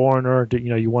as a foreigner.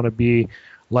 You want to be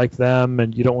like them,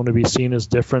 and you don't want to be seen as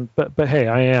different. But hey,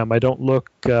 I am. I don't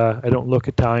look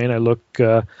Italian. I look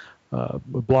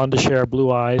blondish hair,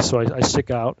 blue eyes, so I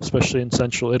stick out, especially in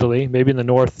central Italy. Maybe in the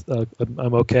north,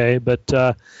 I'm okay,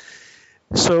 but.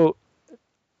 So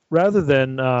rather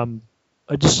than I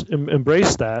just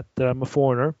embrace that I'm a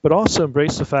foreigner, but also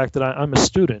embrace the fact that I'm a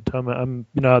student.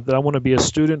 That I want to be a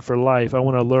student for life. I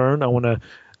want to learn. I want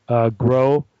to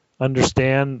grow,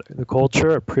 understand the culture,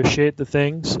 appreciate the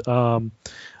things.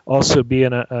 Also be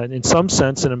in some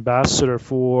sense an ambassador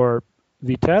for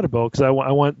Viterbo, because I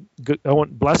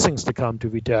want blessings to come to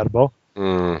Viterbo.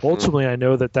 Ultimately, I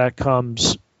know that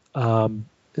comes.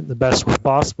 In the best way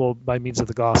possible by means of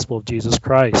the gospel of Jesus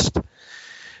Christ.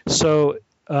 So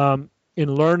in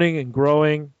learning and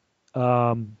growing,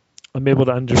 I'm able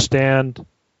to understand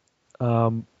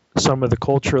some of the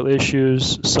cultural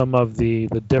issues, some of the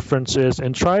differences,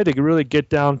 and try to really get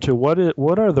down to what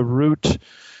are the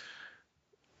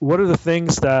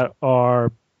things that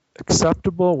are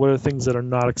acceptable, what are the things that are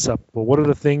not acceptable, what are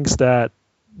the things that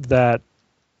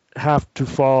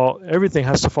everything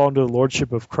has to fall under the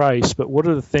lordship of Christ, but what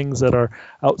are the things that are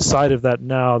outside of that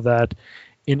now that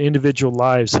in individual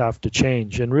lives have to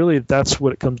change? And really that's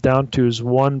what it comes down to, is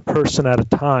one person at a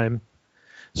time.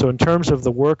 So in terms of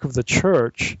the work of the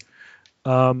church,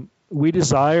 we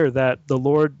desire that the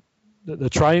Lord, the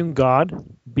triune God,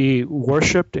 be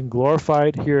worshipped and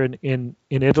glorified here in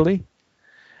Italy,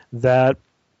 that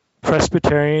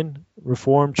Presbyterian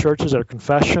Reformed churches that are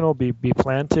confessional be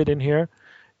planted in here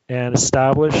and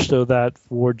established, so that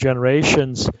for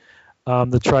generations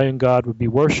the triune God would be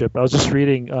worshipped. I was just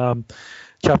reading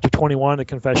chapter 21 of the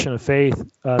Confession of Faith,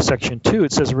 section 2.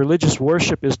 It says, religious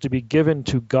worship is to be given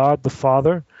to God the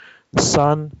Father, the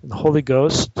Son, and the Holy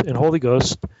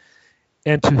Ghost,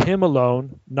 and to Him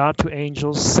alone, not to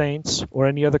angels, saints, or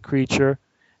any other creature,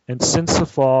 and since the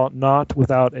fall, not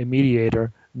without a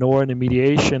mediator, nor in the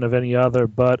mediation of any other,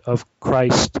 but of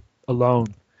Christ alone.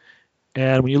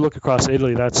 And when you look across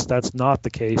Italy, that's not the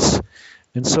case.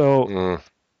 And so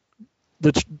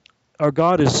our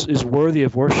God is worthy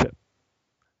of worship.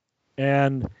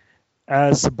 And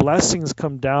as the blessings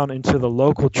come down into the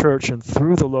local church and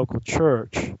through the local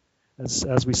church,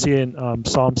 as we see in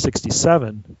Psalm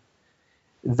 67,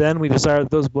 then we desire that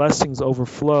those blessings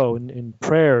overflow in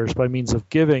prayers by means of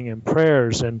giving and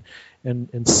prayers and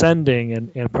sending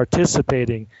and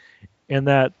participating, and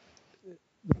that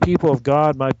the people of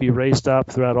God might be raised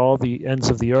up throughout all the ends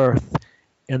of the earth,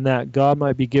 and that God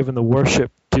might be given the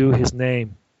worship due his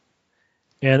name.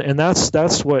 And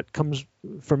that's what comes,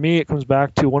 for me, it comes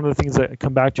back to one of the things that I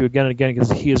come back to again and again, because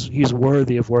he's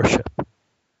worthy of worship.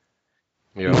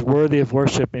 Yeah. He's worthy of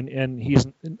worship, and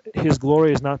his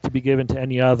glory is not to be given to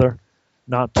any other,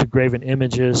 not to graven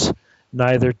images,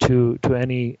 neither to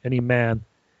any man,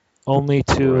 only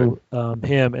to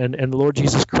him. And the Lord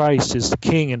Jesus Christ is the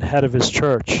King and head of his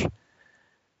church,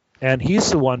 and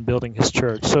he's the one building his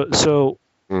church. So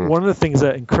one of the things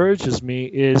that encourages me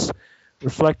is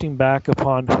reflecting back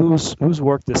upon whose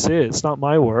work this is. It's not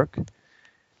my work.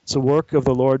 It's the work of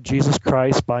the Lord Jesus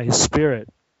Christ by his Spirit,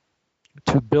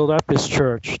 to build up his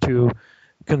church, to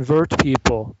convert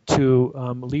people, to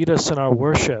lead us in our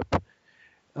worship,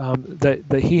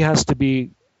 that he has to be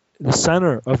the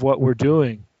center of what we're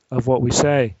doing, of what we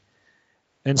say.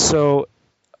 And so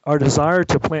our desire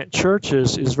to plant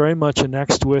churches is very much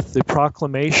annexed with the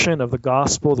proclamation of the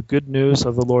gospel, the good news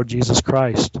of the Lord Jesus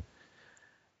Christ.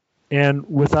 And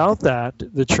without that,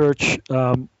 the church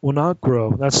will not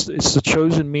grow. It's the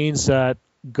chosen means that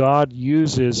God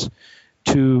uses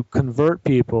to convert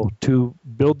people, to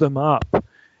build them up,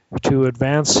 to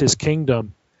advance his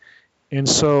kingdom. And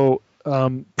so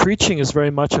preaching is very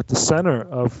much at the center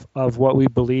of what we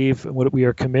believe and what we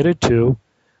are committed to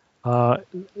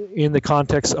in the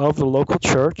context of the local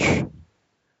church,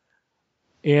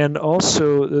 and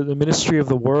also the ministry of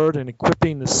the word and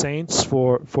equipping the saints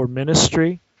for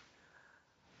ministry,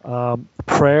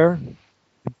 praying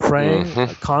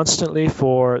constantly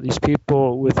for these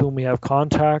people with whom we have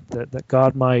contact, that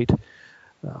God might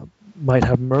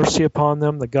have mercy upon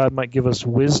them, that God might give us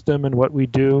wisdom in what we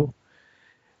do.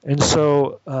 And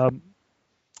so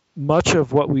much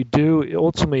of what we do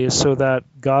ultimately is so that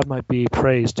God might be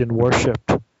praised and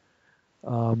worshiped.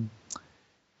 And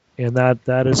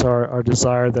that is our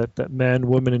desire, that men,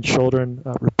 women, and children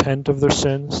repent of their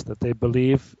sins, that they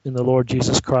believe in the Lord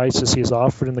Jesus Christ as he is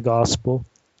offered in the gospel,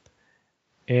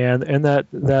 and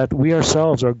that we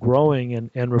ourselves are growing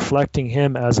and reflecting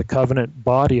him as a covenant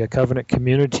body, a covenant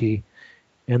community.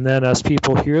 And then as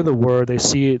people hear the word, they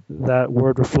see that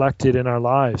word reflected in our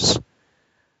lives,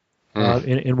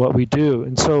 in what we do.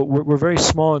 And so we're very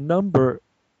small in number.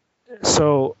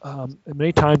 So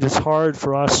many times it's hard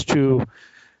for us to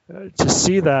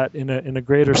see that in a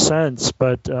greater sense.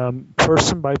 But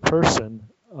person by person,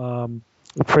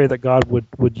 we pray that God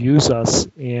would use us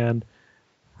and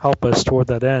help us toward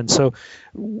that end. So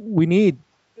we need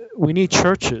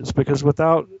churches, because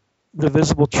without the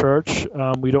visible church,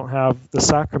 we don't have the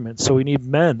sacraments. So we need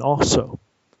men also.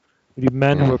 We need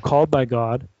men who are called by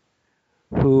God,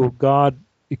 who God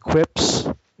equips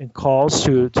and calls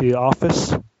to the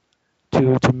office,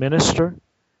 to minister,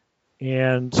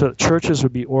 and so that churches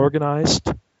would be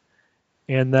organized,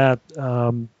 and that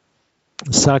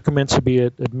sacraments would be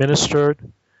administered,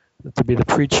 that to be the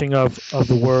preaching of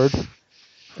the word.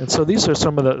 And so these are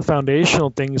some of the foundational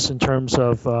things in terms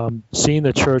of seeing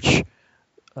the church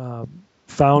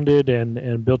founded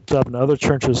and built up, and other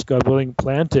churches, God willing,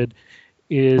 planted,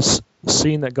 is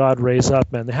seeing that God raise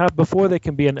up men. Before they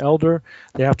can be an elder,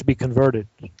 they have to be converted.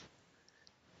 Yep.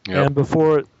 And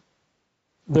before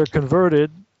they're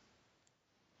converted,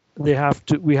 we have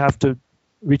to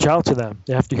reach out to them.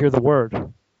 They have to hear the word.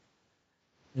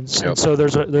 And so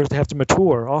they have to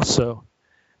mature also.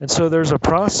 And so there's a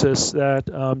process that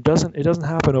doesn't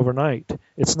happen overnight.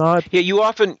 It's not. Yeah,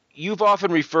 you've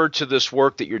often referred to this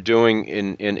work that you're doing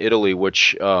in Italy,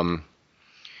 which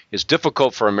is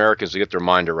difficult for Americans to get their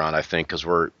mind around, I think, because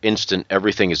we're instant.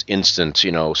 Everything is instant.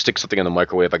 You know, stick something in the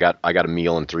microwave. I got a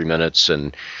meal in 3 minutes,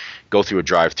 and go through a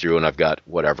drive-through, and I've got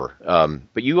whatever.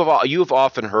 But you have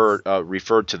often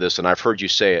referred to this, and I've heard you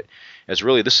say it as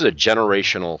really this is a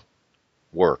generational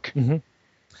work.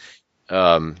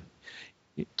 Mm-hmm.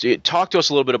 Talk to us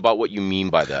a little bit about what you mean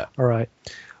by that. All right.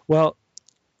 Well,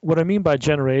 what I mean by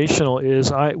generational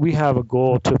is we have a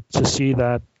goal to see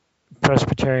that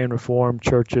Presbyterian Reformed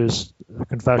churches,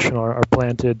 confessional, are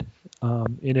planted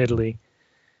in Italy,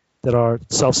 that are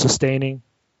self-sustaining,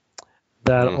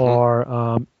 that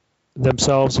are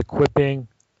themselves equipping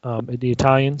the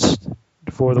Italians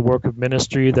for the work of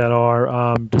ministry, that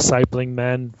are discipling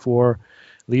men for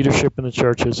leadership in the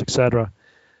churches, etc.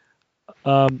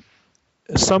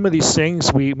 Some of these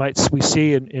things we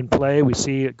see in play, we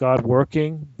see God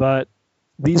working, but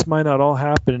these might not all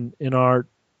happen in our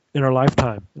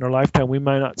lifetime. In our lifetime, we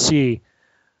might not see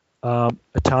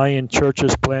Italian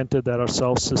churches planted that are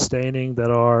self-sustaining,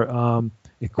 that are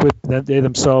they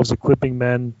themselves equipping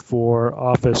men for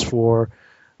office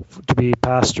to be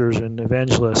pastors and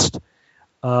evangelists.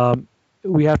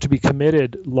 We have to be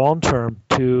committed long-term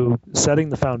to setting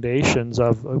the foundations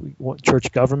of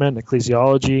church government,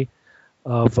 ecclesiology,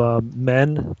 of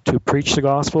men to preach the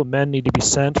gospel. Men need to be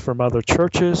sent from other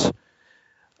churches.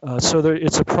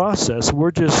 It's a process.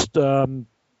 I'm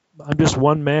just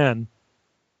one man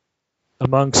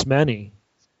amongst many.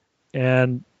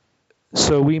 And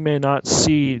so we may not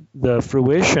see the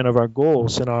fruition of our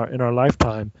goals in our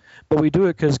lifetime, but we do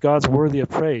it because God's worthy of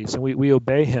praise, and we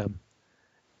obey him.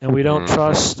 And we don't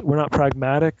trust, we're not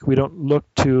pragmatic, we don't look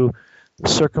to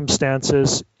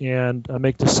circumstances and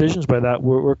make decisions by that.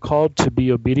 We're called to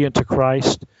be obedient to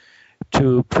Christ,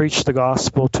 to preach the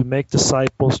gospel, to make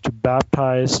disciples, to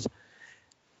baptize.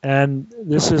 And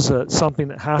this is something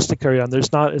that has to carry on.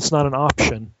 It's not an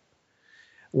option.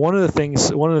 One of the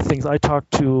things I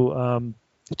talked to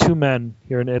two men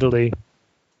here in Italy,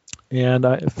 and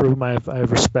for whom I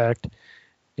have respect.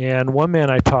 And one man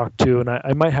I talked to, and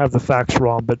I might have the facts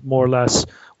wrong, but more or less,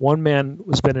 one man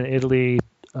has been in Italy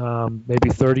maybe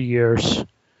 30 years,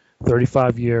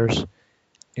 35 years,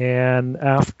 and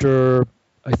after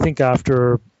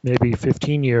maybe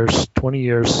 15 years, 20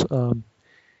 years,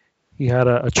 he had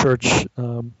a church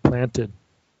planted.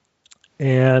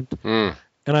 And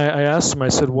I asked him, I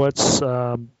said, what's,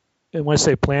 and when I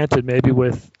say planted, maybe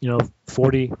with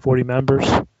 40 members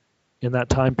in that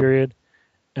time period.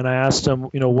 And I asked him,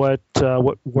 what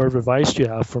word of advice do you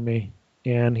have for me?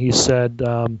 And he said,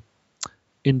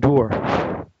 endure.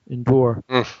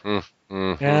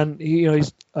 Mm-hmm. And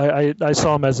I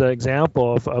saw him as an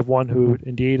example of one who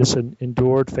indeed has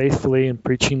endured faithfully in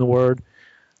preaching the word.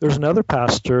 There's another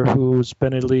pastor who's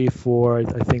been in Italy for I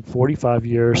think 45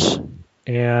 years,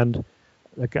 and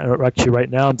actually right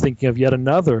now I'm thinking of yet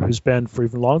another who's been for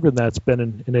even longer than that. It's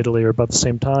been in Italy or about the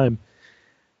same time.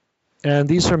 And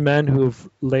these are men who've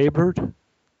labored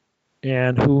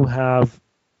and who have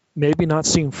maybe not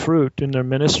seen fruit in their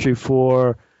ministry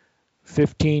for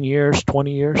 15 years,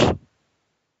 20 years.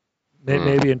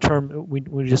 Maybe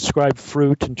we describe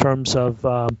fruit in terms of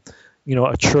a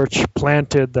church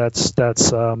planted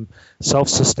that's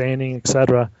self-sustaining,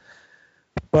 etc.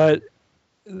 But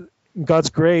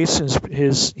God's grace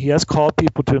He has called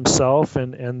people to Himself,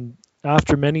 and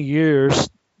after many years,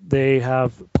 they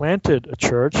have planted a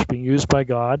church being used by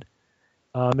God,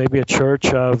 maybe a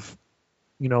church of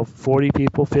 40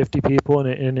 people, 50 people,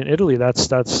 and in Italy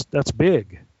that's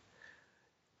big.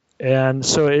 And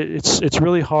so it's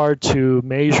really hard to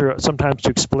measure, sometimes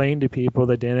to explain to people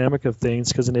the dynamic of things,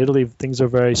 because in Italy things are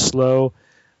very slow,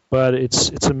 but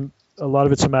a lot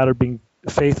of it's a matter of being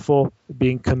faithful,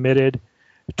 being committed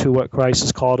to what Christ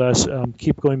has called us.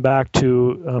 Keep going back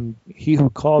to He who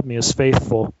called me is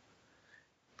faithful.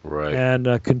 Right.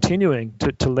 And continuing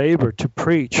to labor, to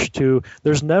preach,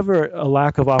 there's never a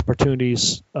lack of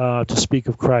opportunities to speak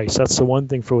of Christ. That's the one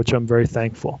thing for which I'm very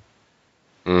thankful.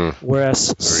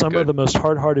 Whereas some of the most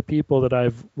hard-hearted people that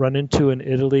I've run into in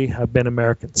Italy have been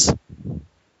Americans.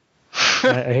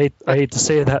 I hate to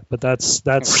say that, but that's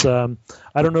I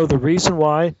don't know the reason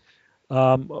why.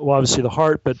 Well, obviously the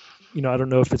heart, but I don't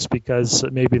know if it's because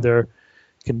maybe they're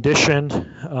conditioned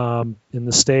in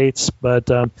the States, but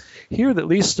here at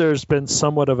least there's been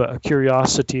somewhat of a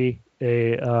curiosity,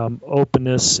 a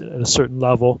openness at a certain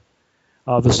level.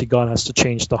 Obviously, God has to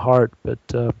change the heart,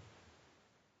 but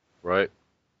right.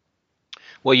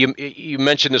 Well, you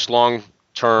mentioned this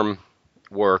long-term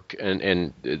work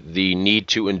and the need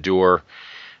to endure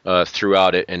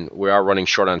throughout it, and we are running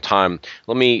short on time.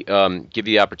 Let me give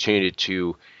you the opportunity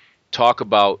to talk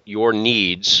about your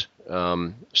needs.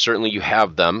 Certainly you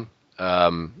have them.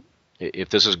 If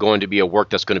this is going to be a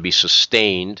work that's going to be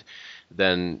sustained,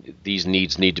 then these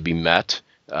needs need to be met.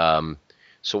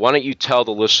 So why don't you tell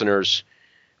the listeners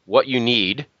what you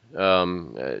need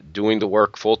doing the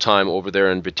work full-time over there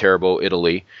in Viterbo,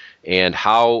 Italy, and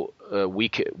how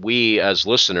we as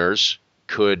listeners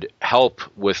could help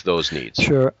with those needs.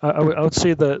 Sure. I would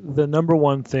say the number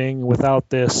one thing, without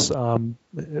this,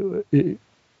 it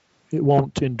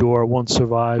won't endure, won't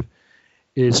survive,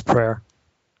 is prayer.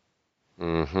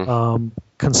 Mm-hmm.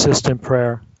 Consistent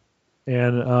prayer.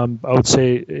 And I would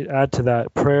say, add to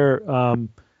that, prayer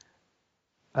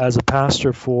as a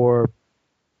pastor for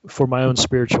my own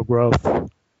spiritual growth,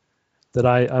 that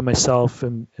I myself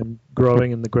am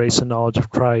growing in the grace and knowledge of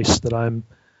Christ, that I'm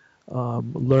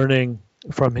learning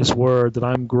from His Word, that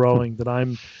I'm growing, that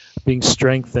I'm being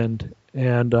strengthened,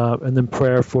 and then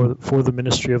prayer for the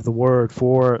ministry of the Word,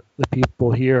 for the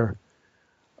people here.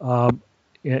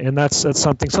 And that's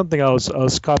something I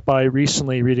was caught by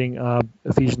recently reading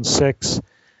Ephesians 6,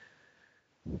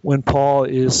 when Paul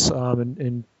is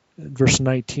in verse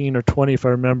 19 or 20, if I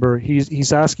remember,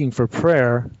 he's asking for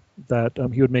prayer that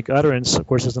he would make utterance, of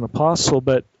course, as an apostle,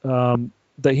 but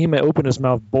that he may open his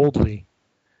mouth boldly.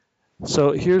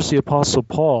 So here's the Apostle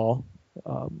Paul,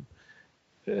 a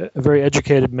very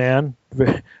educated man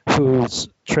who's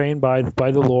trained by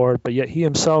the Lord, but yet he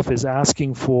himself is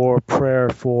asking for prayer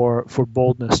for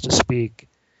boldness to speak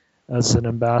as an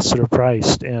ambassador of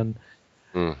Christ. And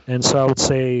so I would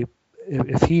say,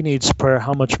 if he needs prayer,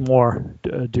 how much more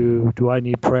do I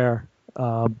need prayer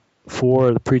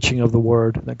for the preaching of the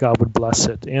Word, that God would bless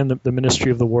it, and the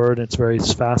ministry of the Word in its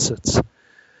various facets.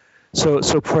 So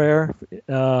prayer,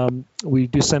 we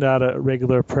do send out a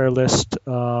regular prayer list,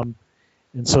 and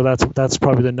so that's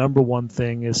probably the number one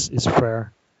thing is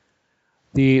prayer.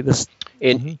 You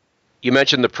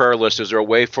mentioned the prayer list. Is there a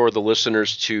way for the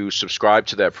listeners to subscribe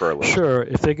to that prayer list? Sure.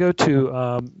 If they go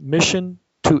to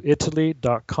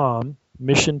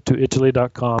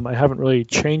missiontoitaly.com, I haven't really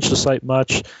changed the site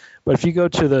much, but if you go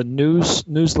to the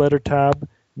newsletter tab,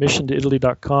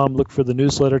 missiontoitaly.com, look for the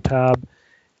newsletter tab,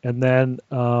 and then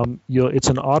it's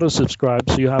an auto-subscribe,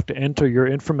 so you have to enter your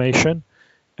information,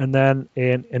 and then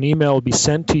an email will be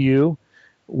sent to you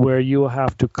where you will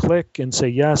have to click and say,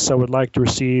 yes, I would like to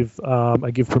receive,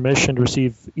 I give permission to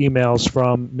receive emails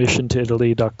from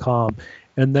missiontoitaly.com.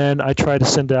 And then I try to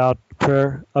send out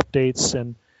prayer updates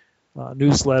and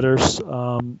newsletters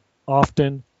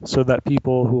often, so that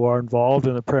people who are involved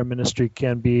in the prayer ministry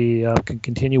can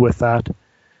continue with that.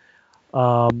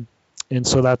 And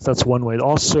so that's one way.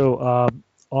 Also,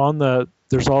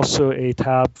 there's also a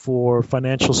tab for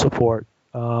financial support.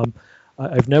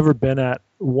 I've never been at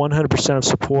 100% of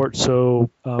support,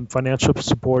 so financial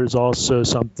support is also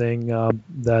something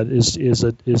that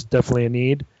is definitely a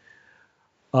need.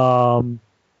 And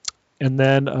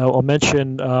then I'll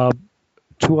mention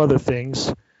two other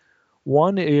things.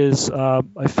 One is I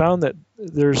found that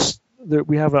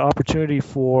we have an opportunity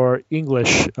for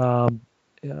English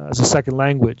as a second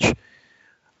language.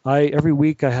 Every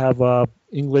week I have a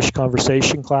English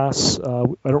conversation class. I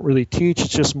don't really teach, it's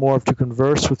just more to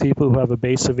converse with people who have a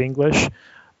base of English.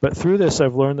 But through this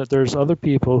I've learned that there's other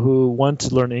people who want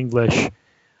to learn English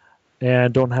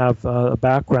and don't have a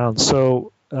background.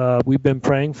 So we've been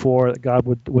praying for that God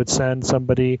would send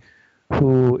somebody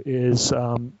who is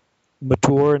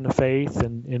mature in the faith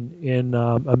and in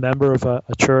a member of a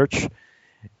church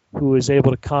who is able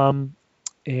to come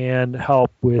and help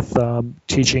with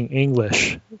teaching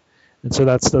English. And so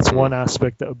that's one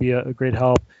aspect that would be a great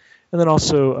help. And then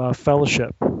also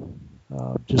fellowship,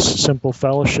 just simple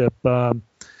fellowship. And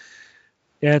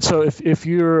so if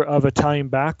you're of Italian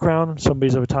background,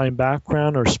 somebody's of Italian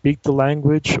background, or speak the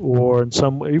language, or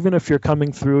even if you're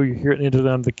coming through, you're here into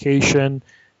on vacation,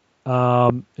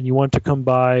 and you want to come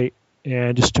by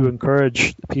and just to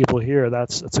encourage people here,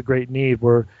 that's a great need.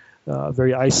 We're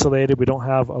very isolated. We don't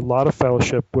have a lot of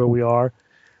fellowship where we are.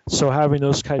 So having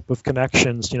those type of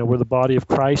connections, we're the body of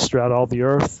Christ throughout all the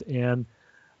earth, and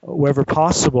wherever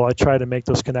possible, I try to make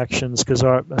those connections, because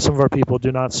some of our people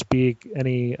do not speak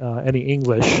any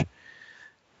English,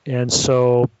 and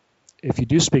so if you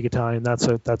do speak Italian, that's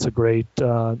a great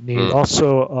need.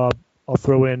 Also, I'll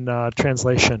throw in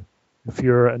translation. If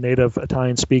you're a native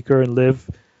Italian speaker and live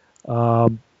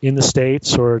in the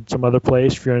States or some other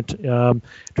place, if you're in,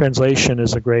 translation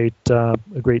is a great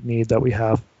need that we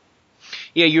have.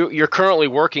 Yeah, you're currently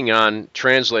working on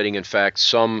translating, in fact,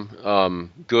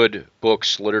 some good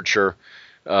books, literature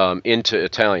into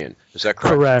Italian. Is that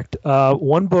correct? Correct.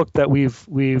 One book that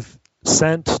we've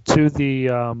sent to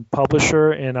the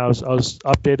publisher, and I was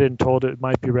updated and told it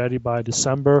might be ready by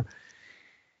December,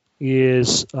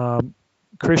 is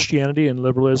Christianity and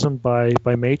Liberalism by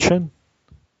Machen.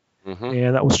 Mm-hmm.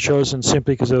 And that was chosen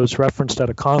simply because it was referenced at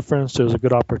a conference. It was a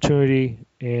good opportunity,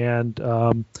 and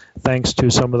thanks to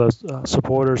some of the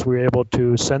supporters, we were able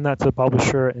to send that to the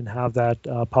publisher and have that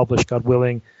published, God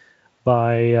willing,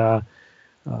 by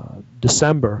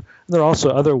December. And there are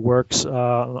also other works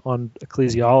on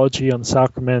ecclesiology, on the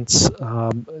sacraments.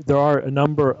 There are a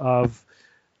number of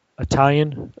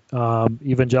Italian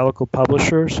evangelical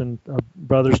publishers, and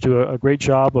brothers do a great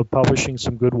job of publishing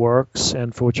some good works,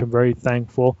 and for which I'm very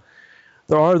thankful.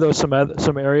 There are, though, some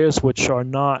areas which are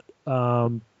not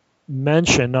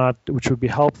mentioned, which would be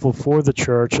helpful for the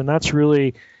church, and that's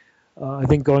really, I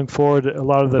think, going forward, a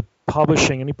lot of the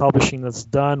any publishing that's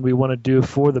done, we want to do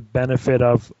for the benefit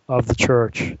of the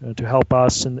church, to help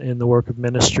us in the work of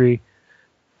ministry.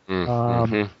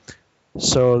 Mm-hmm.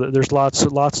 So there's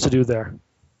lots to do there.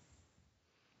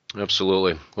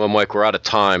 Absolutely. Well, Mike, we're out of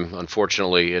time.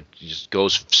 Unfortunately, it just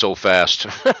goes so fast.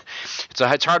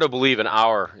 It's hard to believe an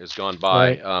hour has gone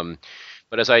by. Right.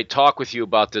 But as I talk with you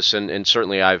about this, and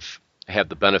certainly I've had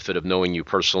the benefit of knowing you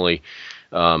personally,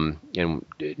 and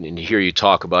hear you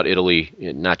talk about Italy,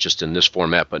 not just in this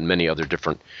format, but in many other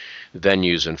different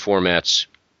venues and formats.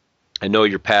 I know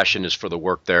your passion is for the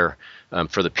work there,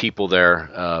 for the people there.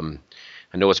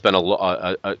 I know it's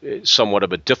been somewhat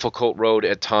of a difficult road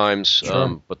at times,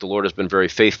 Sure. but the Lord has been very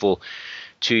faithful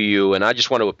to you. And I just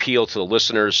want to appeal to the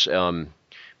listeners.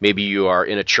 Maybe you are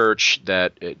in a church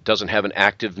that doesn't have an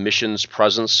active missions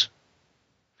presence.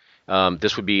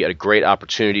 This would be a great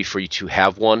opportunity for you to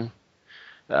have one.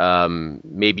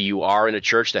 Maybe you are in a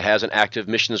church that has an active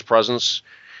missions presence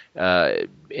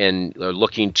and are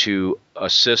looking to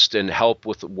assist and help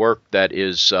with work that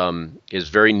is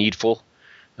very needful.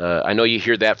 I know you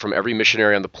hear that from every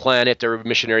missionary on the planet. Every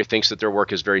missionary thinks that their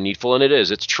work is very needful, and it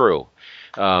is. It's true.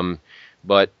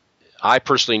 But I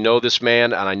personally know this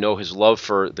man, and I know his love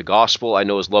for the gospel. I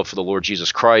know his love for the Lord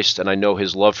Jesus Christ, and I know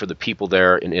his love for the people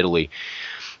there in Italy.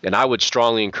 And I would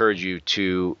strongly encourage you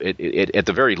to, at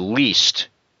the very least,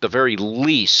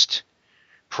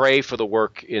 pray for the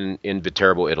work in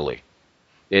Viterbo, Italy.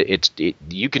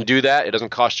 You can do that. It doesn't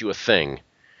cost you a thing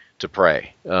to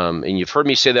pray. And you've heard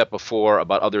me say that before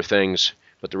about other things,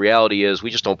 but the reality is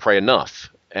we just don't pray enough.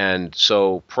 And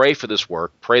so pray for this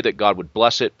work. Pray that God would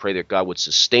bless it. Pray that God would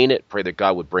sustain it. Pray that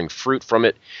God would bring fruit from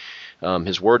it.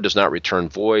 His word does not return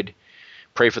void.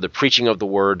 Pray for the preaching of the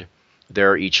word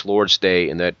there each Lord's Day,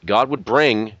 and that God would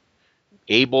bring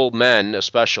able men,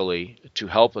 especially, to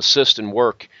help assist and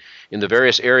work in the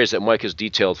various areas that Mike has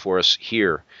detailed for us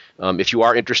here. If you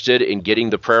are interested in getting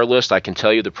the prayer list, I can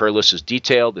tell you the prayer list is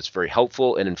detailed. It's very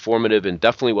helpful and informative, and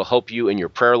definitely will help you in your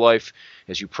prayer life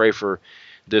as you pray for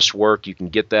this work. You can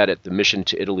get that at the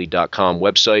missiontoitaly.com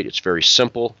website. It's very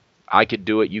simple. I could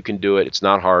do it. You can do it. It's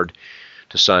not hard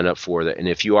to sign up for that. And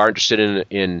if you are interested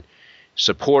in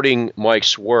supporting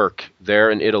Mike's work there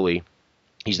in Italy,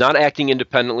 he's not acting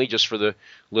independently, just for the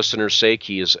listener's sake.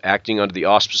 He is acting under the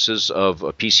auspices of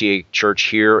a PCA church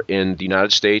here in the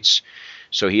United States.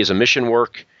 So he is a mission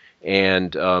work,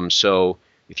 and so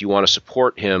if you want to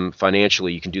support him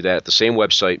financially, you can do that at the same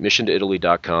website,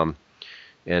 missiontoitaly.com.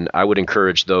 And I would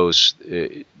encourage those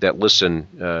that listen,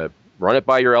 run it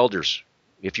by your elders.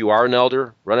 If you are an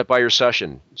elder, run it by your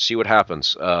session. See what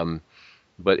happens.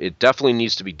 But it definitely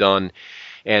needs to be done.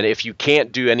 And if you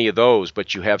can't do any of those,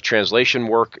 but you have translation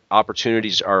work,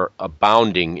 opportunities are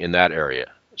abounding in that area.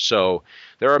 So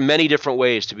there are many different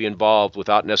ways to be involved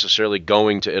without necessarily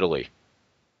going to Italy.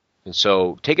 And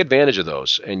so take advantage of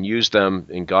those and use them,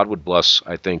 and God would bless,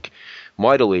 I think,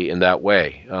 mightily in that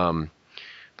way.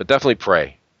 But definitely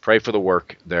pray. Pray for the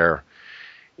work there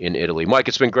in Italy. Mike,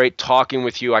 it's been great talking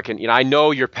with you. I know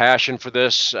your passion for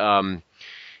this.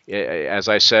 As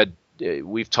I said,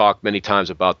 we've talked many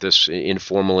times about this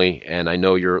informally, and I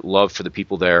know your love for the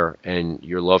people there and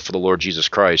your love for the Lord Jesus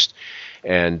Christ.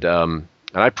 And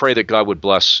I pray that God would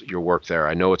bless your work there.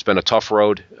 I know it's been a tough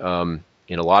road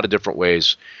in a lot of different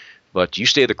ways, but you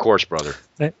stay the course, brother.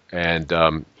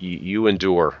 And you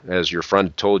endure, as your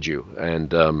friend told you.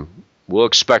 And we'll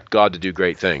expect God to do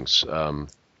great things.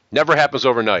 Never happens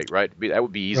overnight, right? That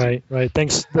would be easy. Right.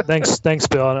 Thanks,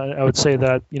 Bill. And I would say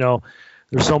that,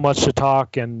 there's so much to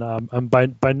talk, and I'm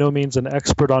by no means an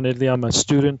expert on Italy. I'm a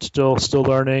student, still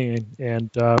learning and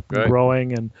Right.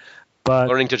 growing, but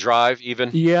learning to drive,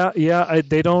 even. Yeah.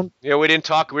 They don't. Yeah, we didn't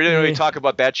really talk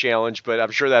about that challenge, but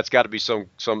I'm sure that's got to be some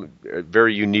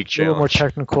very unique challenge. A little more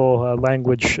technical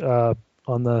language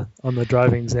on the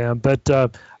driving exam, but I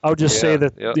would just say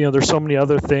that there's so many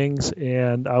other things,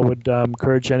 and I would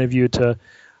encourage any of you to.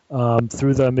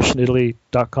 Through the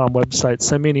missiontoitaly.com website,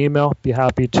 send me an email. Be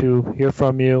happy to hear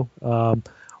from you.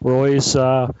 We're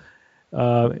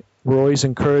always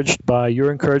encouraged by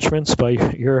your encouragements, by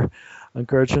your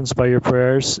encouragements, by your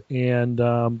prayers, and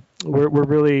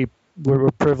we're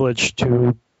privileged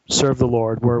to serve the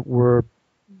Lord. We're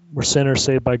sinners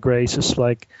saved by grace, just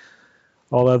like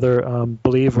all other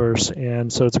believers,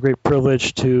 and so it's a great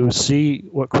privilege to see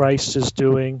what Christ is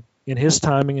doing in His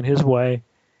timing, in His way.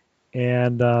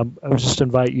 And I would just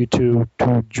invite you to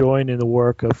join in the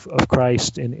work of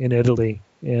Christ in Italy,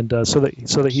 and so that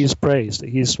He's praised, that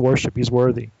He's worshipped, He's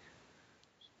worthy.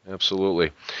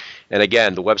 Absolutely. And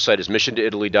again, the website is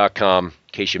missiontoitaly.com, in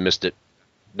case you missed it.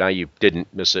 Now you didn't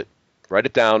miss it. Write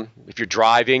it down. If you're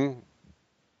driving,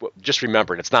 just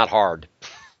remember it. It's not hard.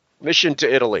 Mission to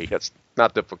Italy. That's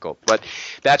not difficult. But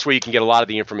that's where you can get a lot of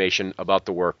the information about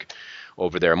the work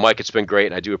over there. Mike, it's been great,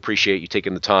 and I do appreciate you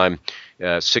taking the time.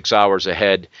 6 hours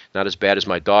ahead, not as bad as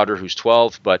my daughter, who's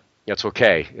 12, but that's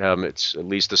okay. It's at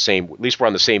least the same. At least we're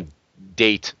on the same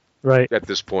date at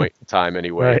this point in time,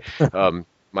 anyway. Right.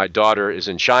 My daughter is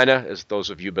in China, as those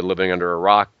of you who've been living under a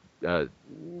rock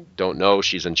don't know.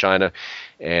 She's in China,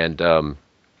 and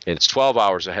it's 12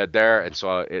 hours ahead there, and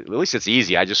so at least it's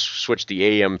easy. I just switched the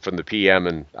AM from the PM,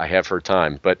 and I have her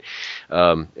time. But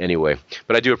anyway,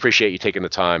 but I do appreciate you taking the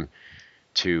time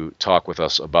to talk with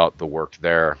us about the work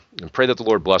there, and pray that the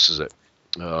Lord blesses it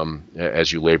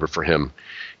as you labor for Him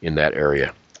in that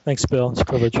area. Thanks, Bill. It's a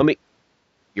privilege.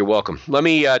 You're welcome. Let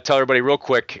me tell everybody real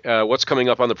quick what's coming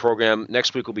up on the program.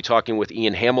 Next week we'll be talking with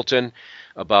Ian Hamilton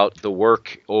about the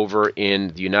work over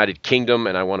in the United Kingdom,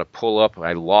 and I want to pull up.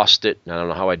 I lost it. I don't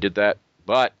know how I did that,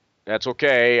 but that's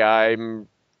okay. I'm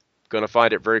going to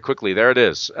find it very quickly. There it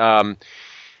is.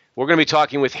 We're going to be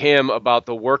talking with him about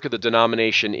the work of the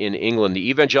denomination in England, the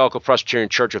Evangelical Presbyterian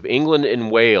Church of England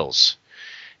and Wales.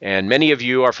 And many of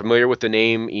you are familiar with the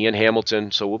name Ian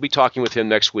Hamilton, so we'll be talking with him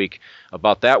next week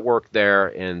about that work there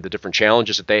and the different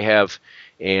challenges that they have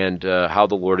and how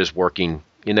the Lord is working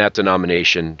in that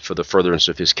denomination for the furtherance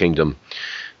of His kingdom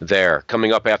there.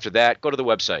 Coming up after that, go to the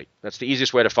website. That's the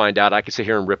easiest way to find out. I can sit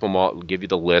here and rip them all, give you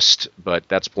the list, but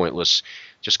that's pointless.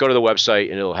 Just go to the website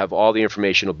and it'll have all the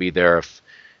information. Will be there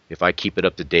if I keep it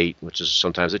up to date, which is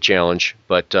sometimes a challenge.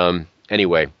 But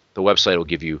anyway, the website will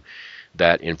give you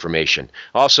that information.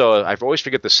 Also, I always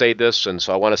forget to say this, and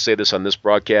so I want to say this on this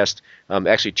broadcast.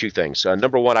 Actually, two things.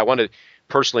 Number one, I want to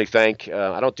personally thank,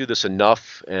 I don't do this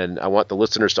enough, and I want the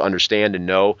listeners to understand and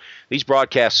know, these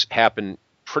broadcasts happen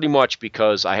pretty much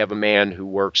because I have a man who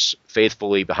works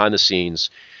faithfully behind the scenes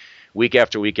week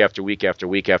after week after week after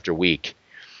week after week,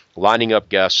 lining up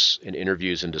guests and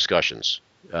interviews and discussions.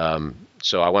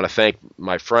 So I want to thank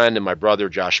my friend and my brother,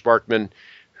 Josh Sparkman,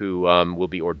 who will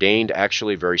be ordained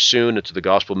actually very soon into the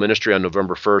gospel ministry on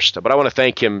November 1st. But I want to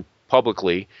thank him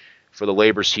publicly for the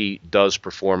labors he does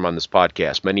perform on this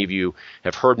podcast. Many of you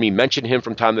have heard me mention him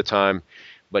from time to time,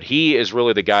 but he is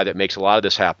really the guy that makes a lot of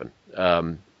this happen.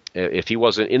 If he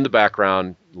wasn't in the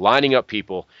background lining up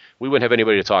people, we wouldn't have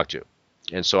anybody to talk to.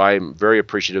 And so I'm very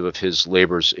appreciative of his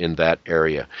labors in that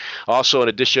area. Also, in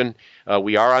addition,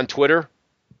 we are on Twitter.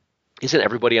 Isn't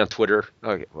everybody on Twitter?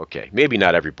 Okay, maybe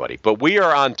not everybody, but we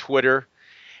are on Twitter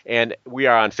and we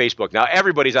are on Facebook. Now,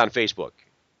 everybody's on Facebook.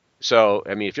 So,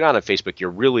 I mean, if you're not on Facebook, you're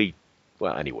really,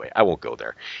 well, anyway, I won't go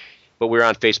there. But we're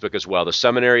on Facebook as well. The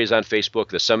seminary is on Facebook.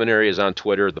 The seminary is on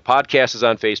Twitter. The podcast is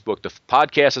on Facebook. The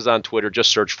podcast is on Twitter.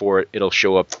 Just search for it. It'll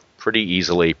show up pretty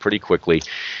easily, pretty quickly.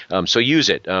 So use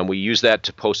it. We use that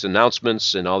to post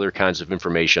announcements and other kinds of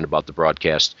information about the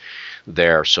broadcast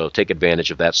there. So take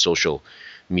advantage of that social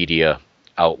media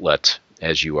outlet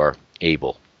as you are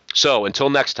able. So until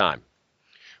next time,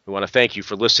 we want to thank you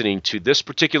for listening to this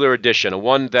particular edition, a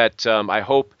one that I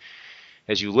hope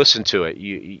as you listen to it,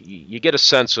 you get a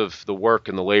sense of the work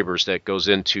and the labors that goes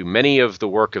into many of the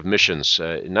work of missions,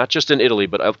 not just in Italy,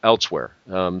 but elsewhere.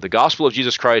 The gospel of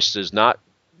Jesus Christ is not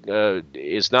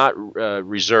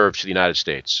reserved to the United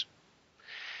States.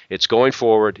 It's going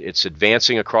forward. It's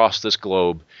advancing across this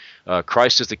globe.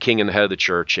 Christ is the King and the head of the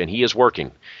church, and He is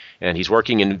working. And He's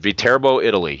working in Viterbo,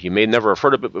 Italy. You may never have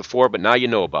heard of it before, but now you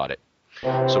know about it.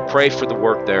 So pray for the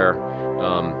work there,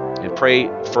 and pray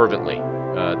fervently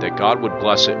that God would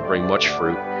bless it and bring much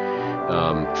fruit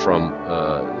from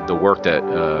the work that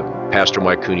Pastor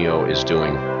Mike Cuneo is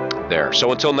doing there.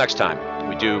 So until next time,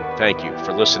 we do thank you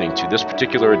for listening to this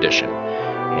particular edition,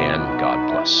 and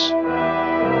God bless.